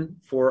Ellen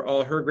for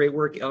all her great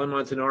work, Ellen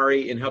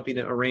Montanari, in helping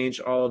to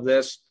arrange all of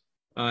this,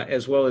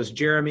 as well as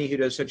Jeremy, who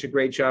does such a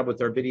great job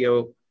with our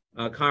video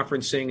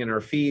conferencing and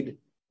our feed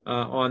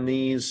on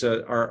these,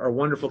 our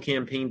wonderful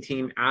campaign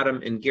team,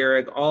 Adam and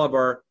Garrick, all of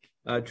our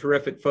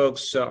terrific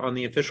folks on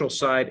the official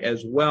side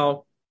as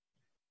well.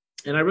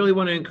 And I really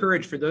want to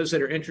encourage, for those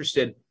that are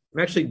interested, I'm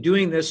actually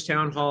doing this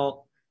town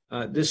hall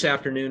this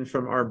afternoon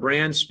from our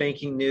brand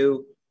spanking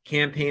new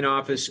campaign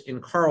office in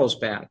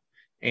Carlsbad.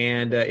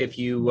 And if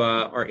you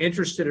are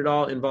interested at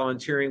all in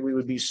volunteering, we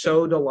would be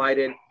so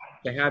delighted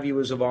to have you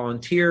as a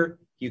volunteer.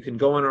 You can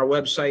go on our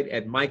website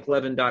at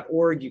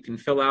mikelevin.org. You can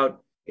fill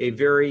out a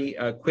very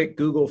quick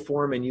Google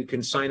form and you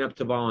can sign up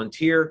to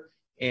volunteer.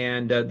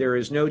 And there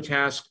is no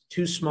task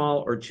too small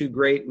or too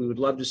great. We would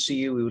love to see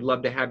you. We would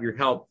love to have your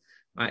help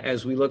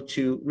as we look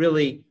to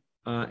really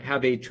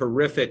have a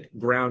terrific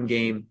ground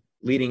game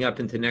leading up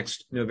into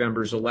next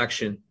November's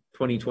election,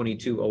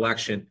 2022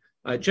 election.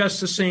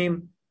 Just the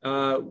same,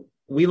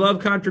 we love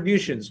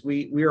contributions.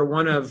 We are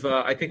one of,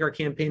 I think our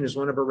campaign is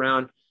one of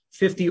around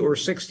 50 or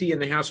 60 in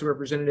the House of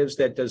Representatives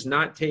that does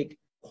not take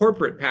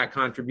corporate PAC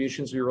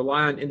contributions. We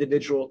rely on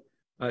individual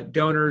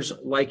donors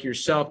like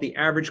yourself. The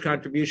average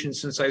contribution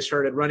since I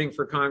started running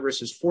for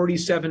Congress is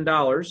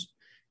 $47,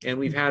 and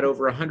we've had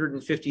over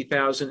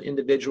 150,000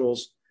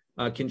 individuals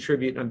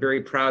contribute. I'm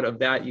very proud of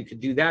that. You could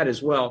do that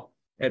as well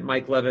at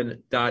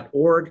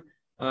mikelevin.org.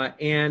 I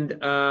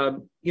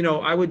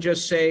would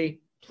just say,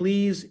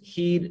 please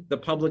heed the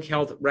public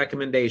health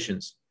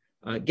recommendations.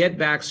 Get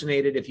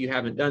vaccinated if you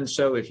haven't done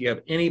so. If you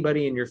have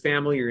anybody in your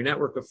family or your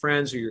network of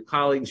friends or your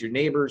colleagues, your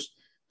neighbors,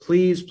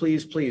 please,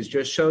 please, please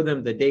just show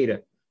them the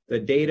data. The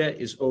data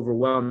is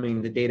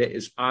overwhelming. The data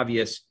is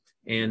obvious.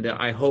 And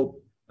I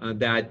hope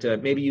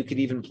that maybe you could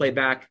even play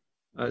back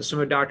some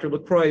of Dr.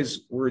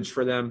 LaCroix's words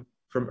for them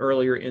from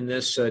earlier in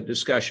this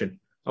discussion.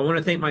 I want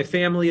to thank my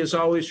family, as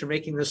always, for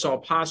making this all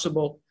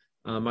possible.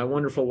 My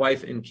wonderful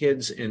wife and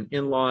kids and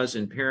in-laws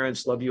and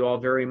parents, love you all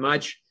very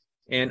much.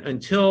 And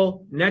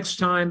until next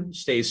time,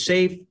 stay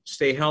safe,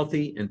 stay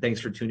healthy, and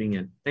thanks for tuning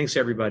in. Thanks,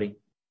 everybody.